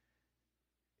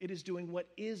 It is doing what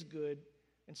is good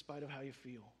in spite of how you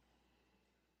feel.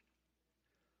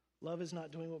 Love is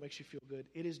not doing what makes you feel good.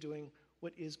 It is doing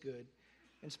what is good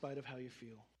in spite of how you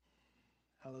feel.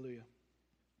 Hallelujah.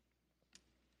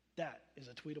 That is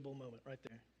a tweetable moment right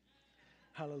there.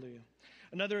 Hallelujah.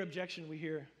 Another objection we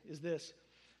hear is this.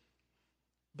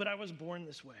 But I was born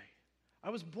this way. I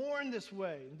was born this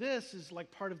way. This is like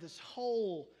part of this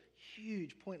whole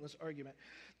huge pointless argument.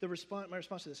 My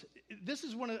response to this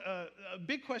is one of the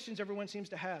big questions everyone seems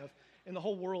to have in the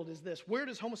whole world is this. Where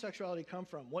does homosexuality come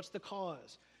from? What's the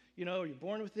cause? You know, you're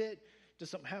born with it. Does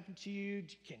something happen to you?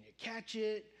 Can you catch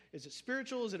it? Is it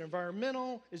spiritual? Is it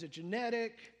environmental? Is it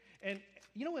genetic? And,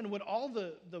 you know, and what all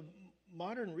the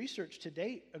modern research to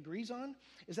date agrees on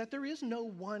is that there is no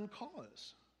one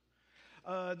cause.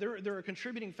 There are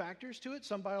contributing factors to it,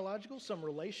 some biological, some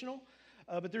relational,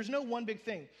 but there's no one big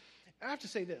thing. I have to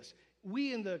say this.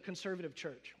 We in the conservative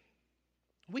church,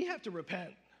 we have to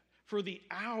repent for the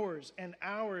hours and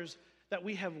hours that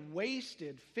we have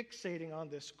wasted fixating on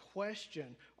this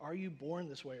question, are you born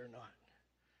this way or not?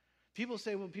 People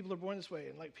say, well, people are born this way.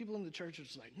 And like people in the church are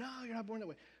just like, no, you're not born that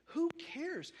way. Who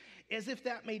cares? As if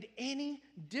that made any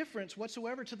difference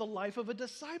whatsoever to the life of a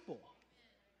disciple.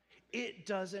 It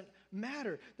doesn't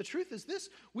matter. The truth is this,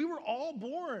 we were all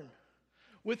born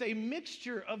with a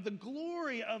mixture of the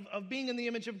glory of being in the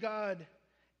image of God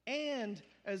and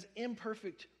as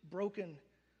imperfect, broken,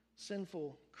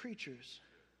 sinful creatures.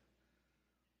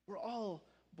 We're all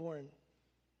born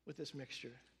with this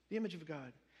mixture, the image of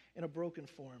God in a broken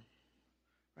form,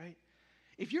 right?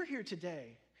 If you're here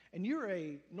today and you're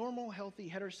a normal,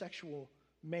 healthy, heterosexual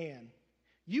man,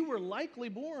 you were likely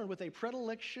born with a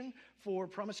predilection for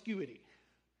promiscuity,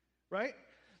 right?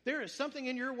 There is something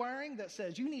in your wiring that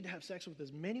says you need to have sex with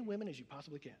as many women as you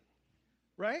possibly can,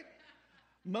 right?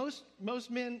 Most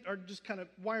men are just kind of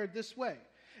wired this way.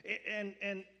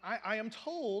 And I am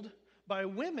told by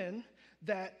women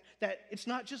that it's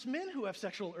not just men who have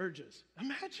sexual urges.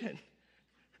 Imagine.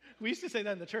 We used to say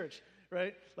that in the church,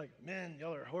 right? Like, men,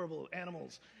 y'all are horrible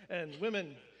animals. And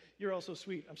women, you're all so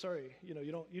sweet. I'm sorry,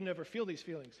 you never feel these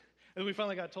feelings. And we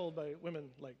finally got told by women,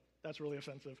 like, that's really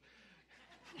offensive.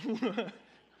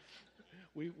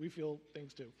 we feel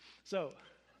things too. So,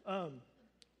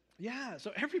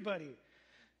 so everybody,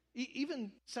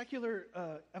 even secular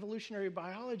evolutionary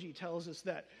biology tells us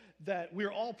that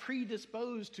we're all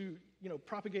predisposed to,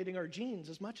 propagating our genes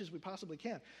as much as we possibly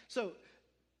can. So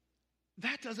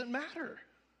that doesn't matter.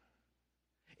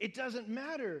 It doesn't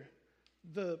matter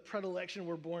the predilection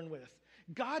we're born with.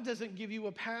 God doesn't give you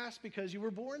a pass because you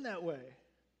were born that way.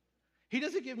 He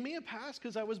doesn't give me a pass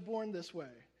because I was born this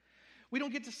way. We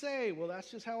don't get to say, well,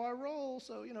 that's just how I roll,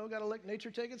 so, got to let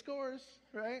nature take its course,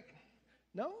 right?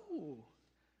 No.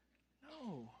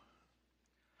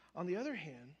 On the other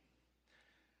hand,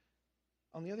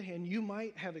 you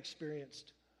might have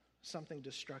experienced something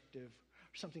destructive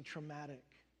or something traumatic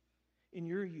in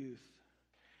your youth,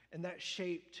 and that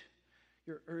shaped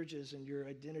your urges and your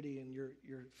identity and your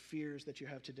fears that you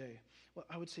have today. Well,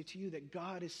 I would say to you that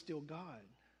God is still God.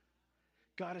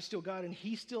 God is still God, and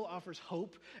he still offers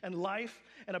hope and life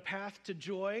and a path to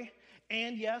joy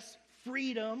and, yes,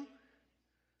 freedom,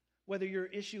 whether your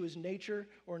issue is nature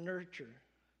or nurture,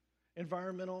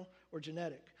 environmental or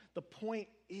genetic. The point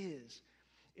is,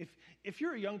 if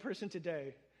you're a young person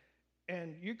today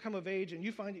and you come of age and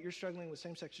you find that you're struggling with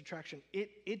same-sex attraction,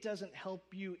 it doesn't help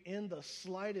you in the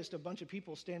slightest a bunch of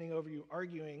people standing over you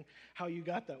arguing how you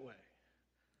got that way.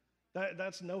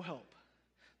 That's no help.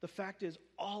 The fact is,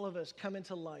 all of us come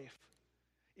into life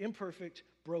imperfect,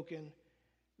 broken,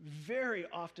 very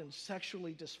often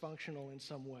sexually dysfunctional in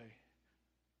some way.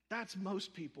 That's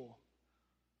most people.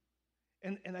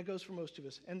 And that goes for most of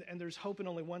us. And there's hope in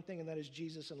only one thing, and that is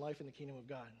Jesus and life in the kingdom of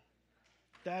God.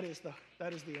 That is the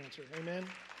answer. Amen?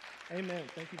 Amen.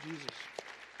 Thank you, Jesus.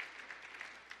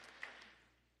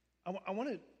 I want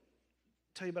to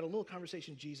tell you about a little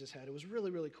conversation Jesus had. It was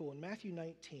really, really cool. In Matthew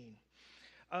 19,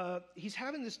 he's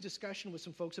having this discussion with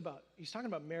some folks he's talking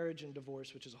about marriage and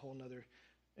divorce, which is a whole nother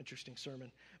interesting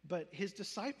sermon. But his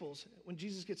disciples, when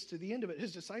Jesus gets to the end of it,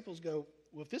 his disciples go,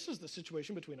 well, if this is the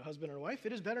situation between a husband and a wife,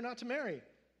 it is better not to marry.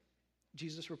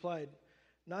 Jesus replied,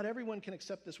 not everyone can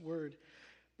accept this word,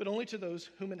 but only to those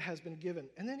whom it has been given.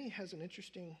 And then he has an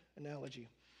interesting analogy.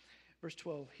 Verse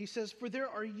 12, he says, for there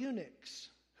are eunuchs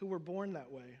who were born that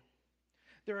way.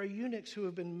 There are eunuchs who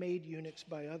have been made eunuchs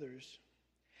by others.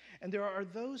 And there are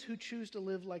those who choose to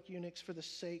live like eunuchs for the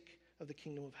sake of the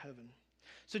kingdom of heaven.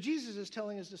 So Jesus is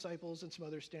telling his disciples and some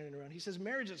others standing around, he says,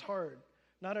 marriage is hard.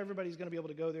 Not everybody's going to be able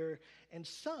to go there, and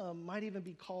some might even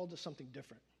be called to something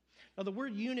different. Now, the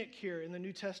word eunuch here in the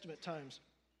New Testament times,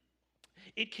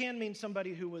 it can mean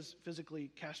somebody who was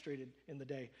physically castrated in the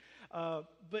day.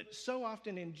 But so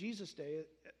often in Jesus' day,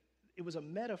 it was a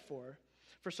metaphor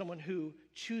for someone who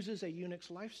chooses a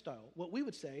eunuch's lifestyle. What we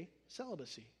would say,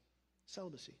 celibacy.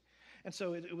 And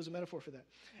so it was a metaphor for that.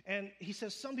 And he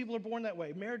says some people are born that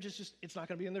way. Marriage is just, it's not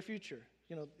going to be in their future.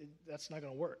 That's not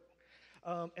going to work.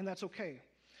 And that's okay.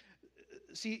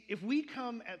 See, if we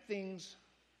come at this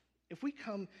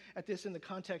in the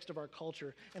context of our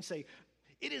culture and say,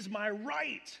 it is my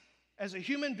right as a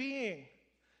human being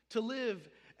to live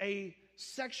a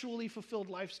sexually fulfilled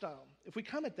lifestyle. If we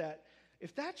come at that,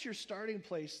 if that's your starting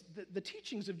place, the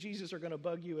teachings of Jesus are going to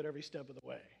bug you at every step of the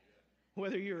way,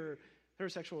 whether you're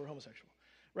heterosexual or homosexual,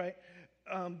 right?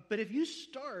 But if your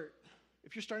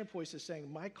starting point is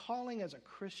saying, my calling as a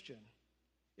Christian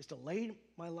is to lay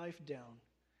my life down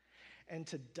and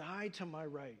to die to my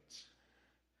rights.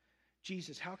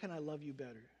 Jesus, how can I love you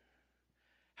better?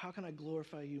 How can I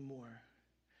glorify you more?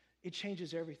 It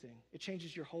changes everything. It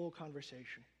changes your whole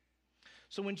conversation.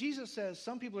 So when Jesus says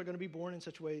some people are going to be born in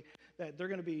such a way that they're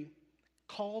going to be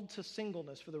called to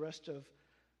singleness for the rest of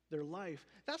their life,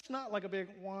 that's not like a big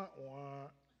wah-wah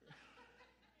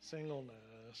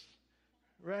singleness,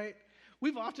 right?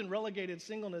 We've often relegated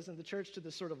singleness in the church to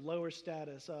this sort of lower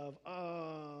status of,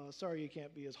 sorry you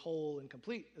can't be as whole and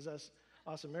complete as us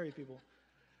awesome married people.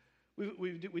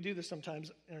 We do this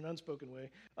sometimes in an unspoken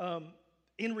way.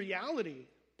 In reality,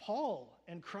 Paul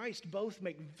and Christ both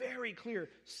make very clear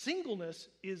singleness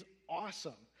is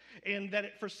awesome, and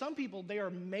that for some people, they are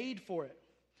made for it.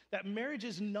 That marriage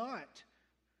is not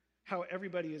how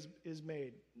everybody is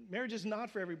made. Marriage is not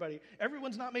for everybody.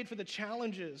 Everyone's not made for the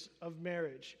challenges of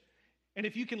marriage. And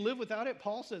if you can live without it,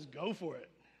 Paul says, go for it.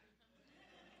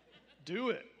 Do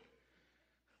it.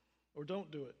 Or don't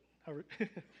do it.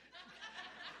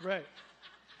 Right.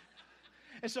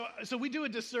 And so we do a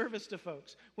disservice to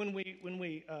folks when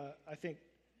we I think,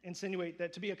 insinuate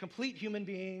that to be a complete human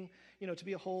being, to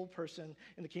be a whole person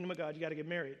in the kingdom of God, you got to get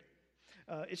married.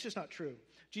 It's just not true.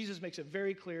 Jesus makes it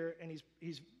very clear, and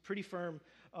he's pretty firm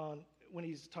on when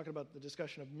he's talking about the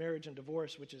discussion of marriage and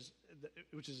divorce, which is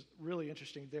really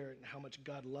interesting there, and how much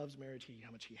God loves marriage,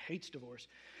 how much he hates divorce.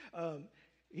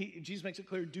 Jesus makes it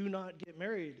clear, do not get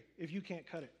married if you can't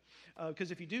cut it.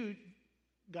 Because if you do,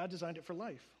 God designed it for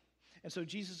life. And so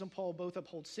Jesus and Paul both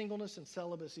uphold singleness and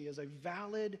celibacy as a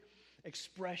valid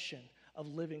expression of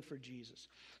living for Jesus.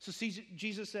 So see,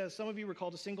 Jesus says, some of you were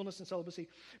called to singleness and celibacy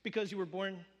because you were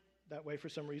born that way for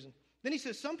some reason. Then he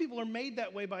says, some people are made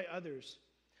that way by others.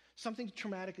 Something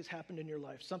traumatic has happened in your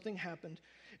life. Something happened.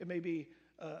 It may be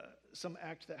some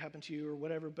act that happened to you or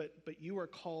whatever, but you are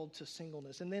called to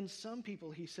singleness. And then some people,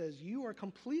 he says, you are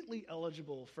completely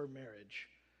eligible for marriage.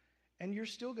 And you're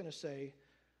still going to say,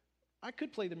 I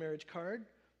could play the marriage card,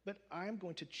 but I'm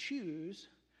going to choose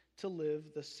to live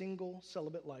the single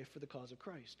celibate life for the cause of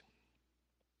Christ.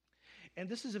 And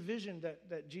this is a vision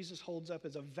that Jesus holds up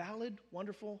as a valid,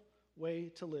 wonderful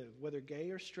way to live, whether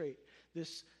gay or straight.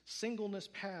 This singleness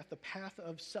path, the path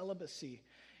of celibacy,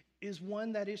 is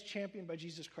one that is championed by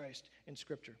Jesus Christ in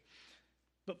Scripture.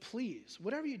 But please,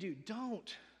 whatever you do,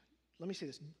 let me say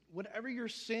this, whatever your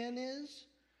sin is,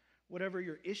 whatever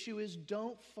your issue is,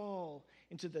 don't fall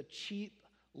into the cheap,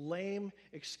 lame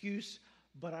excuse,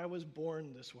 but I was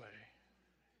born this way,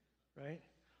 right?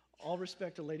 All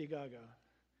respect to Lady Gaga,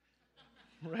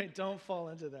 right? Don't fall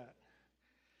into that.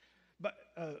 But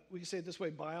we can say it this way,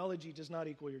 biology does not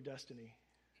equal your destiny.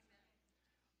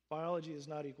 Biology does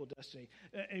not equal destiny.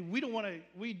 And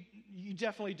you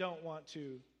definitely don't want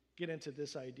to get into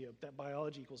this idea that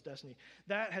biology equals destiny.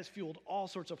 That has fueled all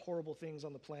sorts of horrible things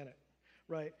on the planet,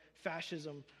 right?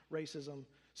 Fascism, racism,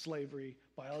 slavery,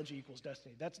 biology equals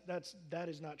destiny. That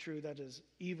is not true. That is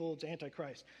evil. It's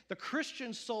antichrist. The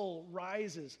Christian soul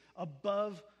rises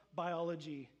above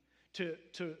biology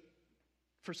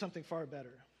for something far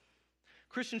better.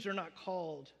 Christians are not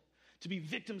called to be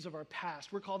victims of our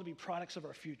past. We're called to be products of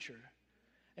our future.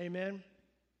 Amen?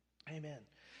 Amen.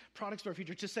 Products of our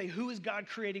future. To say, who is God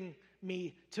creating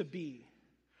me to be?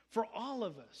 For all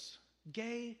of us,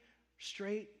 gay,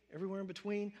 straight, everywhere in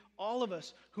between, all of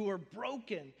us who are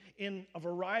broken in a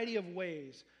variety of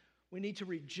ways, we need to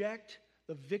reject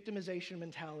the victimization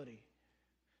mentality.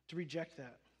 To reject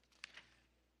that.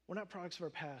 We're not products of our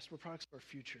past. We're products of our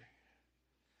future.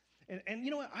 And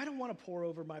you know what? I don't want to pour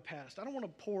over my past. I don't want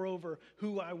to pour over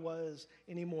who I was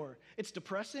anymore. It's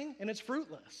depressing and it's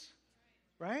fruitless,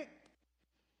 right?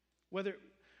 Whether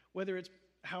it's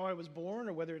how I was born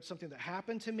or whether it's something that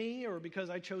happened to me or because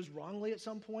I chose wrongly at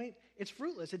some point, it's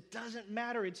fruitless. It doesn't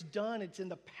matter. It's done. It's in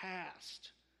the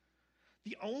past.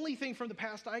 The only thing from the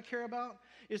past I care about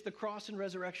is the cross and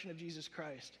resurrection of Jesus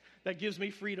Christ that gives me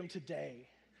freedom today.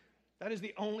 That is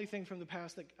the only thing from the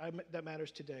past that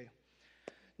matters today.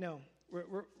 Now,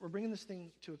 we're bringing this thing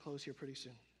to a close here pretty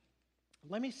soon.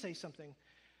 Let me say something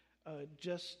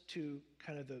just to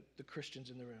kind of the Christians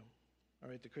in the room. All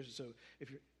right, the Christians. So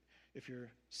if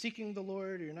you're seeking the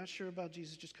Lord or you're not sure about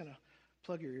Jesus, just kind of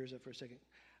plug your ears up for a second.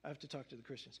 I have to talk to the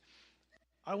Christians.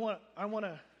 I want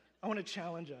to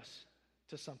challenge us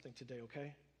to something today,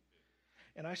 okay?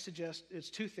 And I suggest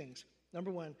it's two things. Number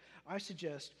one, I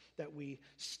suggest that we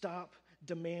stop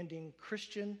demanding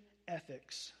Christian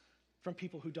ethics from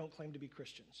people who don't claim to be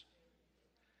Christians.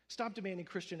 Stop demanding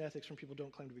Christian ethics from people who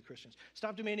don't claim to be Christians.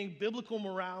 Stop demanding biblical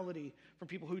morality from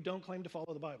people who don't claim to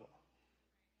follow the Bible.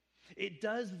 It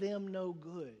does them no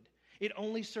good. It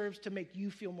only serves to make you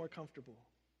feel more comfortable.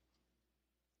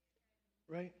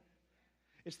 Right?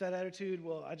 It's that attitude,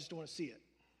 well, I just don't want to see it.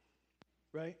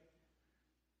 Right?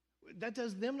 That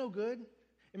does them no good.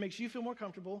 It makes you feel more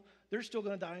comfortable. They're still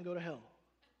going to die and go to hell.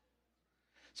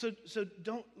 So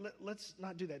let's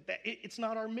not do that. It's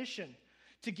not our mission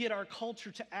to get our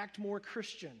culture to act more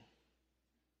Christian.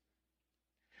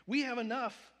 We have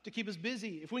enough to keep us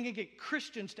busy if we can get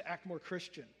Christians to act more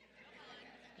Christian.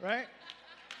 Right?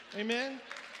 Amen?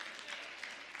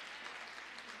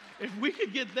 If we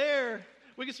could get there,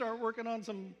 we could start working on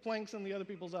some planks in the other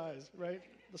people's eyes, right?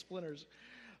 The splinters.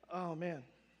 Oh, man.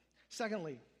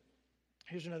 Secondly,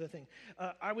 here's another thing.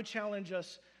 I would challenge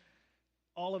us,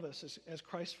 all of us as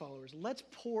Christ followers, let's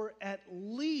pour at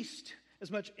least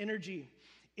as much energy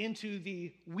into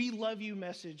the we love you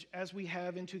message as we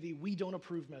have into the we don't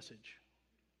approve message.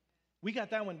 We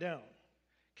got that one down.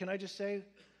 Can I just say,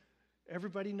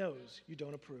 everybody knows you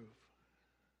don't approve.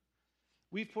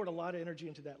 We've poured a lot of energy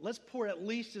into that. Let's pour at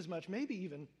least as much, maybe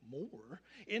even more,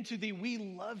 into the we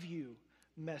love you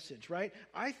message, right?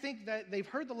 I think that they've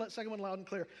heard the second one loud and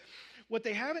clear. What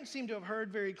they haven't seemed to have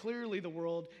heard very clearly, the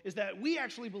world, is that we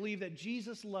actually believe that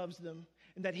Jesus loves them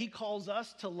and that he calls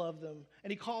us to love them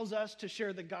and he calls us to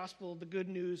share the gospel, the good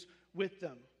news with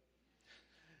them.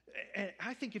 And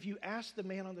I think if you ask the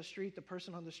man on the street, the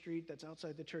person on the street that's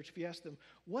outside the church, if you ask them,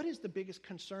 what is the biggest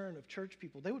concern of church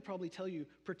people? They would probably tell you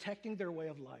protecting their way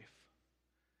of life.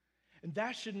 And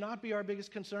that should not be our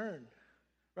biggest concern,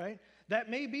 right? That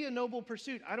may be a noble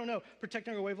pursuit. I don't know,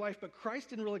 protecting our way of life, but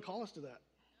Christ didn't really call us to that.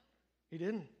 He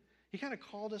didn't. He kind of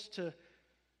called us to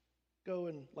go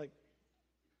and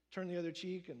turn the other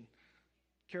cheek and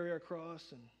carry our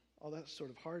cross and all that sort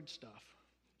of hard stuff.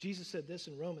 Jesus said this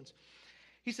in Romans.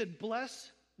 He said,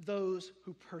 bless those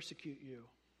who persecute you.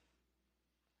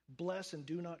 Bless and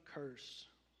do not curse.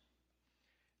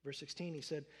 Verse 16, he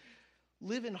said,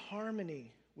 live in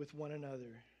harmony with one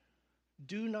another.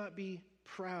 Do not be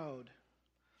proud,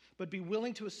 but be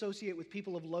willing to associate with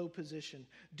people of low position.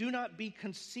 Do not be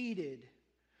conceited.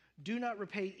 Do not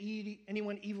repay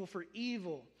anyone evil for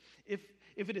evil.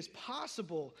 If it is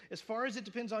possible, as far as it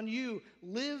depends on you,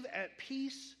 live at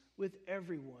peace with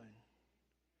everyone.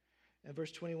 And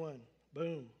verse 21,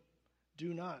 boom.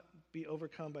 Do not be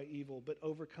overcome by evil, but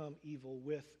overcome evil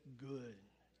with good.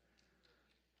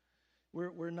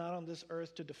 We're not on this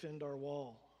earth to defend our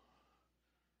wall.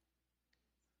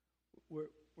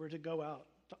 We're to go out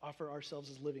to offer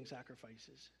ourselves as living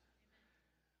sacrifices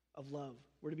of love.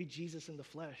 We're to be Jesus in the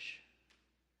flesh,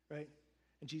 right?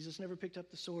 And Jesus never picked up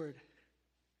the sword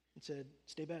and said,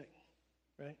 stay back,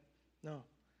 right? No.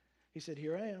 He said,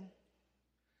 here I am.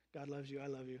 God loves you. I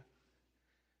love you.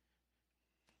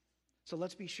 So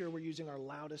let's be sure we're using our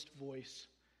loudest voice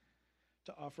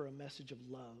to offer a message of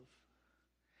love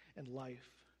and life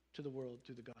to the world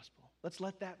through the gospel. Let's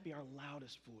let that be our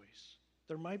loudest voice.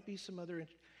 There might be some other,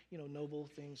 noble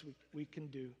things we can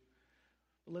do,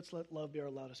 but let's let love be our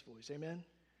loudest voice. Amen?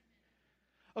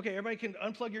 Okay, everybody can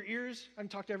unplug your ears. I can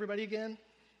talk to everybody again.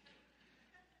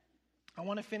 I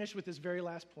want to finish with this very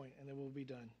last point, and then we'll be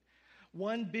done.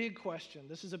 One big question.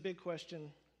 This is a big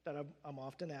question that I'm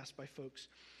often asked by folks,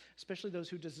 especially those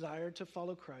who desire to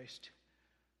follow Christ,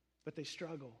 but they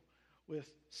struggle with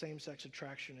same-sex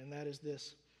attraction, and that is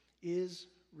this: is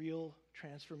real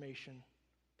transformation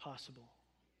possible?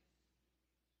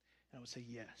 And I would say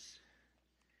yes.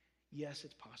 Yes,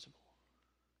 it's possible.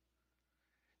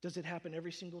 Does it happen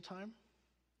every single time?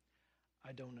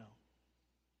 I don't know.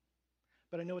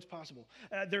 But I know it's possible.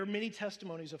 There are many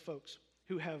testimonies of folks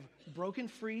who have broken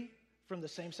free from the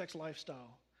same-sex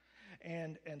lifestyle,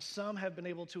 and some have been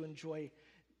able to enjoy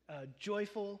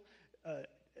joyful,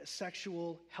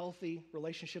 sexual, healthy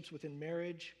relationships within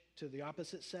marriage to the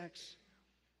opposite sex.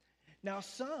 Now,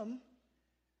 some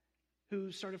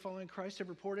who started following Christ have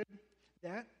reported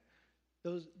that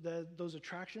those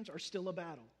attractions are still a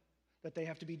battle that they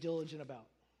have to be diligent about,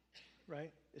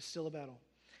 right? It's still a battle.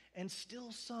 And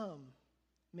still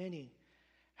many,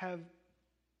 have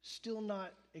still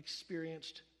not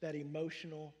experienced that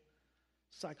emotional,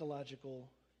 psychological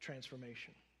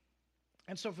transformation.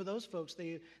 And so for those folks,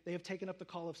 they have taken up the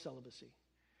call of celibacy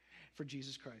for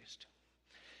Jesus Christ.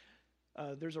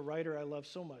 There's a writer I love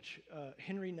so much,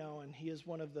 Henry Nouwen. He is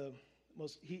one of the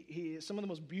some of the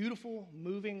most beautiful,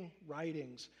 moving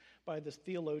writings by this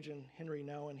theologian, Henry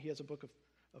Nouwen. He has a book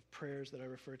of prayers that I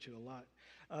refer to a lot.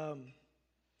 And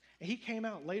he came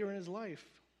out later in his life,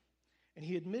 and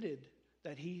he admitted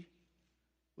that he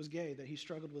was gay, that he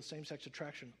struggled with same-sex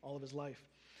attraction all of his life.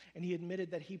 And he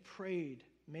admitted that he prayed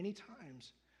many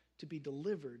times to be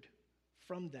delivered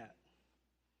from that.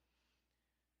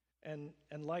 And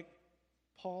like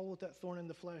Paul with that thorn in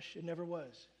the flesh, it never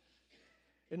was.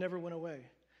 It never went away.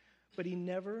 But he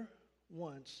never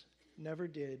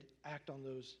did act on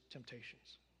those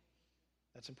temptations.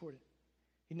 That's important.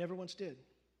 He never once did.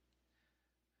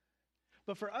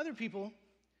 But for other people,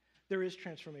 there is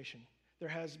transformation. There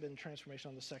has been transformation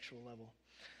on the sexual level.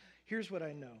 Here's what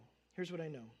I know.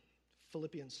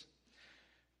 Philippians.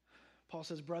 Paul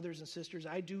says, brothers and sisters,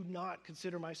 I do not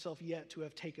consider myself yet to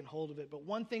have taken hold of it. But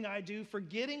one thing I do,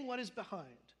 forgetting what is behind,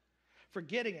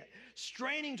 forgetting it,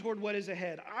 straining toward what is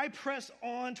ahead, I press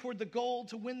on toward the goal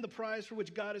to win the prize for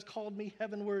which God has called me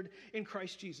heavenward in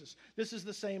Christ Jesus. This is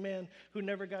the same man who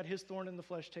never got his thorn in the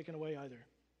flesh taken away either,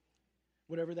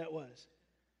 whatever that was.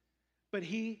 But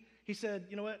he said,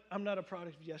 you know what? I'm not a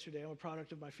product of yesterday. I'm a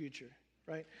product of my future,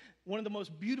 right? One of the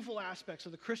most beautiful aspects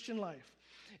of the Christian life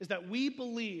is that we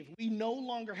believe we no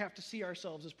longer have to see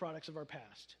ourselves as products of our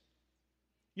past.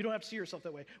 You don't have to see yourself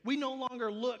that way. We no longer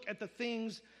look at the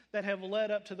things that have led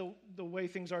up to the way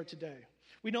things are today.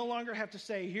 We no longer have to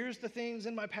say, here's the things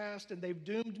in my past, and they've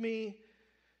doomed me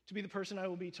to be the person I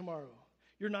will be tomorrow.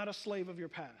 You're not a slave of your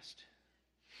past.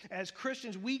 As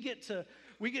Christians, we get to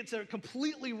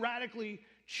completely radically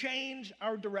change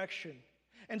our direction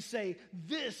and say,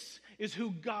 this is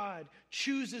who God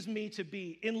chooses me to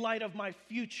be in light of my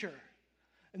future.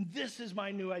 And this is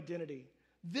my new identity.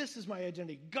 This is my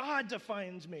identity. God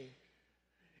defines me.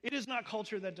 It is not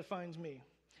culture that defines me.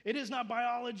 It is not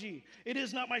biology. It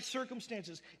is not my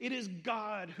circumstances. It is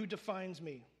God who defines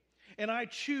me. And I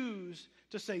choose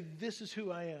to say, this is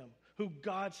who I am, who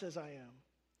God says I am.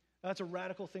 That's a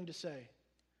radical thing to say.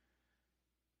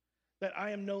 that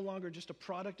I am no longer just a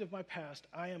product of my past.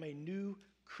 I am a new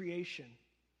creation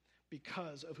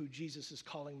because of who Jesus is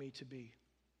calling me to be.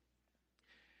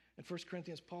 In 1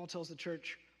 Corinthians, Paul tells the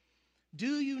church,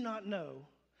 do you not know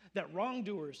that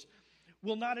wrongdoers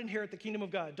will not inherit the kingdom of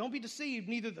God? Don't be deceived,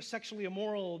 neither the sexually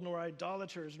immoral, nor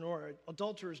idolaters, nor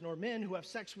adulterers, nor men who have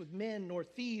sex with men, nor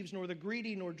thieves, nor the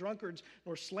greedy, nor drunkards,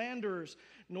 nor slanderers,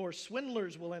 nor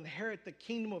swindlers will inherit the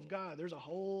kingdom of God. There's a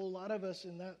whole lot of us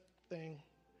in that thing.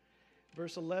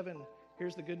 Verse 11,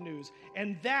 here's the good news.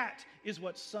 And that is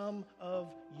what some of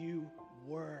you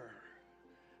were.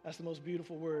 That's the most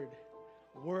beautiful word.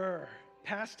 Were.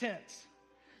 Past tense.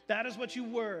 That is what you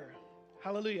were.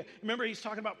 Hallelujah. Remember, he's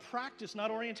talking about practice,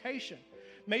 not orientation.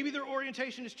 Maybe their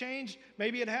orientation has changed.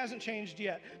 Maybe it hasn't changed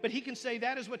yet. But he can say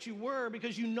that is what you were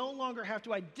because you no longer have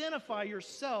to identify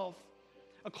yourself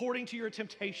according to your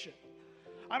temptation.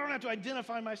 I don't have to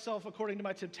identify myself according to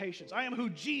my temptations. I am who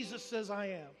Jesus says I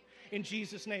am. In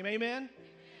Jesus' name, amen?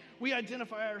 We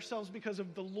identify ourselves because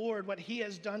of the Lord, what he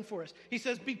has done for us. He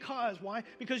says because. Why?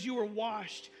 Because you were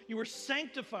washed, you were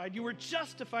sanctified, you were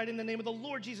justified in the name of the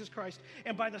Lord Jesus Christ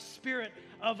and by the Spirit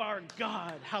of our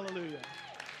God. Hallelujah.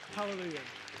 Hallelujah.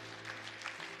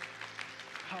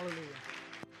 Hallelujah.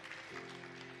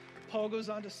 Paul goes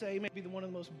on to say, maybe one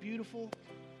of the most beautiful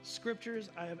scriptures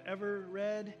I have ever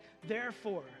read.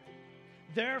 Therefore,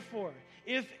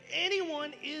 if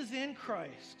anyone is in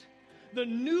Christ, the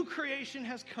new creation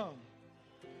has come.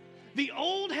 The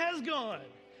old has gone.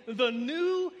 The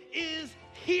new is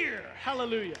here.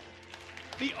 Hallelujah.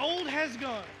 The old has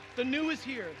gone. The new is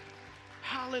here.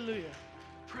 Hallelujah.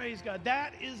 Praise God.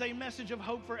 That is a message of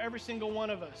hope for every single one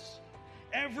of us.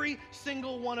 Every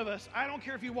single one of us. I don't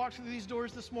care if you walked through these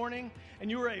doors this morning and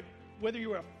whether you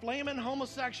were a flaming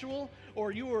homosexual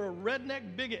or you were a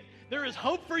redneck bigot, there is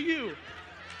hope for you.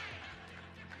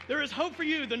 There is hope for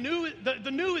you. The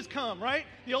new has come, right?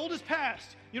 The old is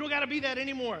past. You don't got to be that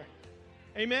anymore.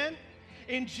 Amen?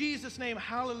 In Jesus' name,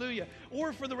 hallelujah.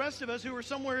 Or for the rest of us who are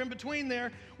somewhere in between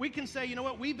there, we can say, you know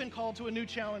what? We've been called to a new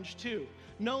challenge too.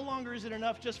 No longer is it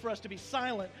enough just for us to be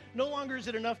silent. No longer is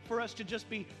it enough for us to just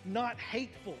be not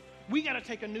hateful. We got to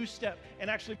take a new step and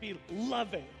actually be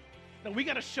loving. Now, we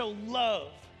got to show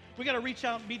love. We got to reach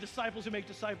out and be disciples who make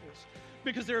disciples.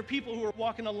 Because there are people who are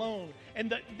walking alone.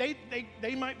 And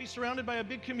they might be surrounded by a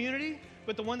big community,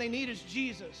 but the one they need is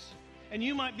Jesus. And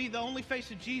you might be the only face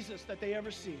of Jesus that they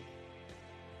ever see.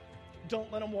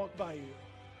 Don't let them walk by you.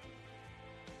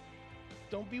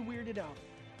 Don't be weirded out.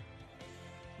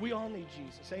 We all need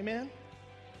Jesus. Amen?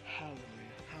 Hallelujah.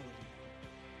 Hallelujah.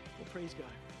 Well, praise God.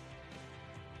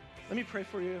 Let me pray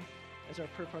for you as our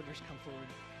prayer partners come forward.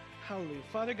 Hallelujah.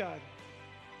 Father God,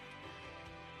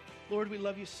 Lord, we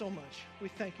love you so much. We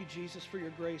thank you, Jesus, for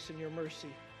your grace and your mercy.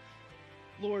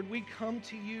 Lord, we come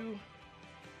to you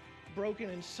broken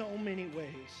in so many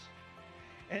ways.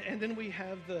 And then we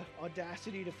have the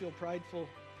audacity to feel prideful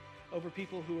over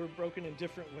people who are broken in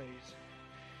different ways.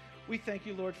 We thank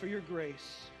you, Lord, for your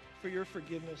grace, for your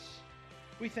forgiveness.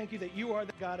 We thank you that you are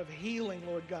the God of healing,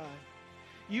 Lord God.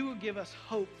 You will give us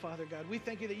hope, Father God. We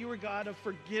thank you that you are God of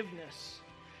forgiveness.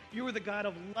 You are the God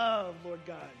of love, Lord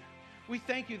God. We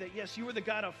thank you that, yes, you are the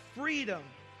God of freedom.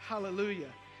 Hallelujah.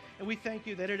 And we thank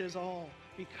you that it is all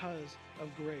because of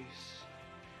grace.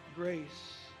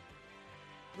 Grace.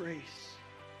 Grace.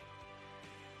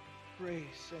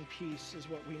 Grace and peace is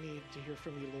what we need to hear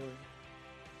from you, Lord.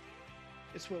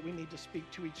 It's what we need to speak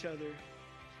to each other.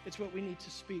 It's what we need to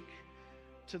speak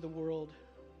to the world.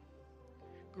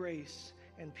 Grace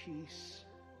and peace.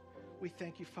 We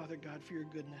thank you, Father God, for your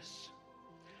goodness.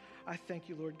 I thank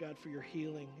you, Lord God, for your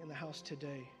healing in the house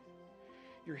today.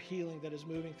 Your healing that is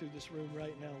moving through this room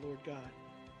right now, Lord God.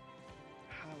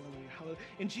 Hallelujah, hallelujah.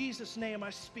 In Jesus' name,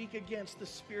 I speak against the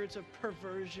spirits of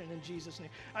perversion in Jesus' name.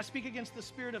 I speak against the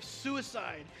spirit of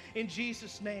suicide in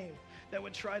Jesus' name that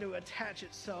would try to attach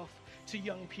itself to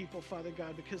young people, Father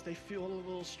God, because they feel a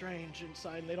little strange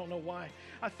inside and they don't know why.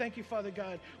 I thank you, Father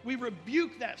God. We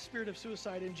rebuke that spirit of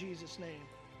suicide in Jesus' name.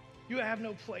 You have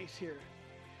no place here.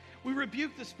 We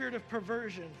rebuke the spirit of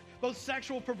perversion, both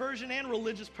sexual perversion and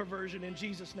religious perversion in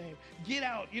Jesus' name. Get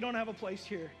out. You don't have a place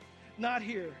here. Not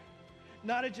here.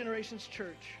 Not at Generations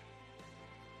Church.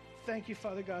 Thank you,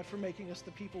 Father God, for making us the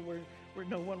people where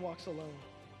no one walks alone.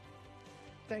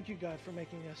 Thank you, God, for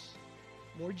making us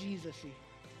more Jesus-y.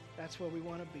 That's where we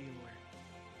want to be, Lord.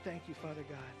 Thank you, Father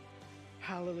God.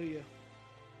 Hallelujah.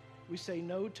 We say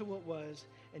no to what was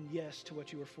and yes to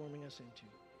what you are forming us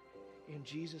into. In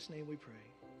Jesus' name we pray.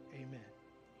 Amen.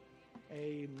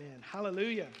 Amen.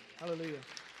 Hallelujah. Hallelujah.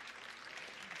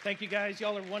 Thank you, guys.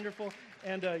 Y'all are wonderful.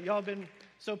 And y'all have been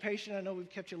so patient. I know we've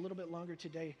kept you a little bit longer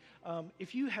today.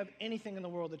 If you have anything in the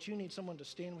world that you need someone to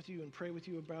stand with you and pray with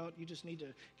you about, you just need to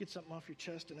get something off your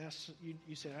chest and ask,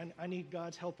 you say, I need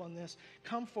God's help on this.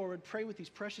 Come forward, pray with these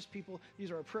precious people. These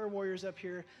are our prayer warriors up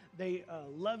here. They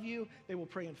love you. They will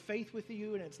pray in faith with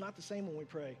you, and it's not the same when we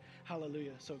pray.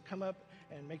 Hallelujah. So come up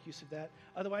and make use of that.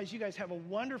 Otherwise, you guys have a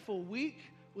wonderful week.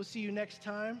 We'll see you next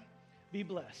time. Be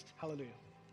blessed. Hallelujah.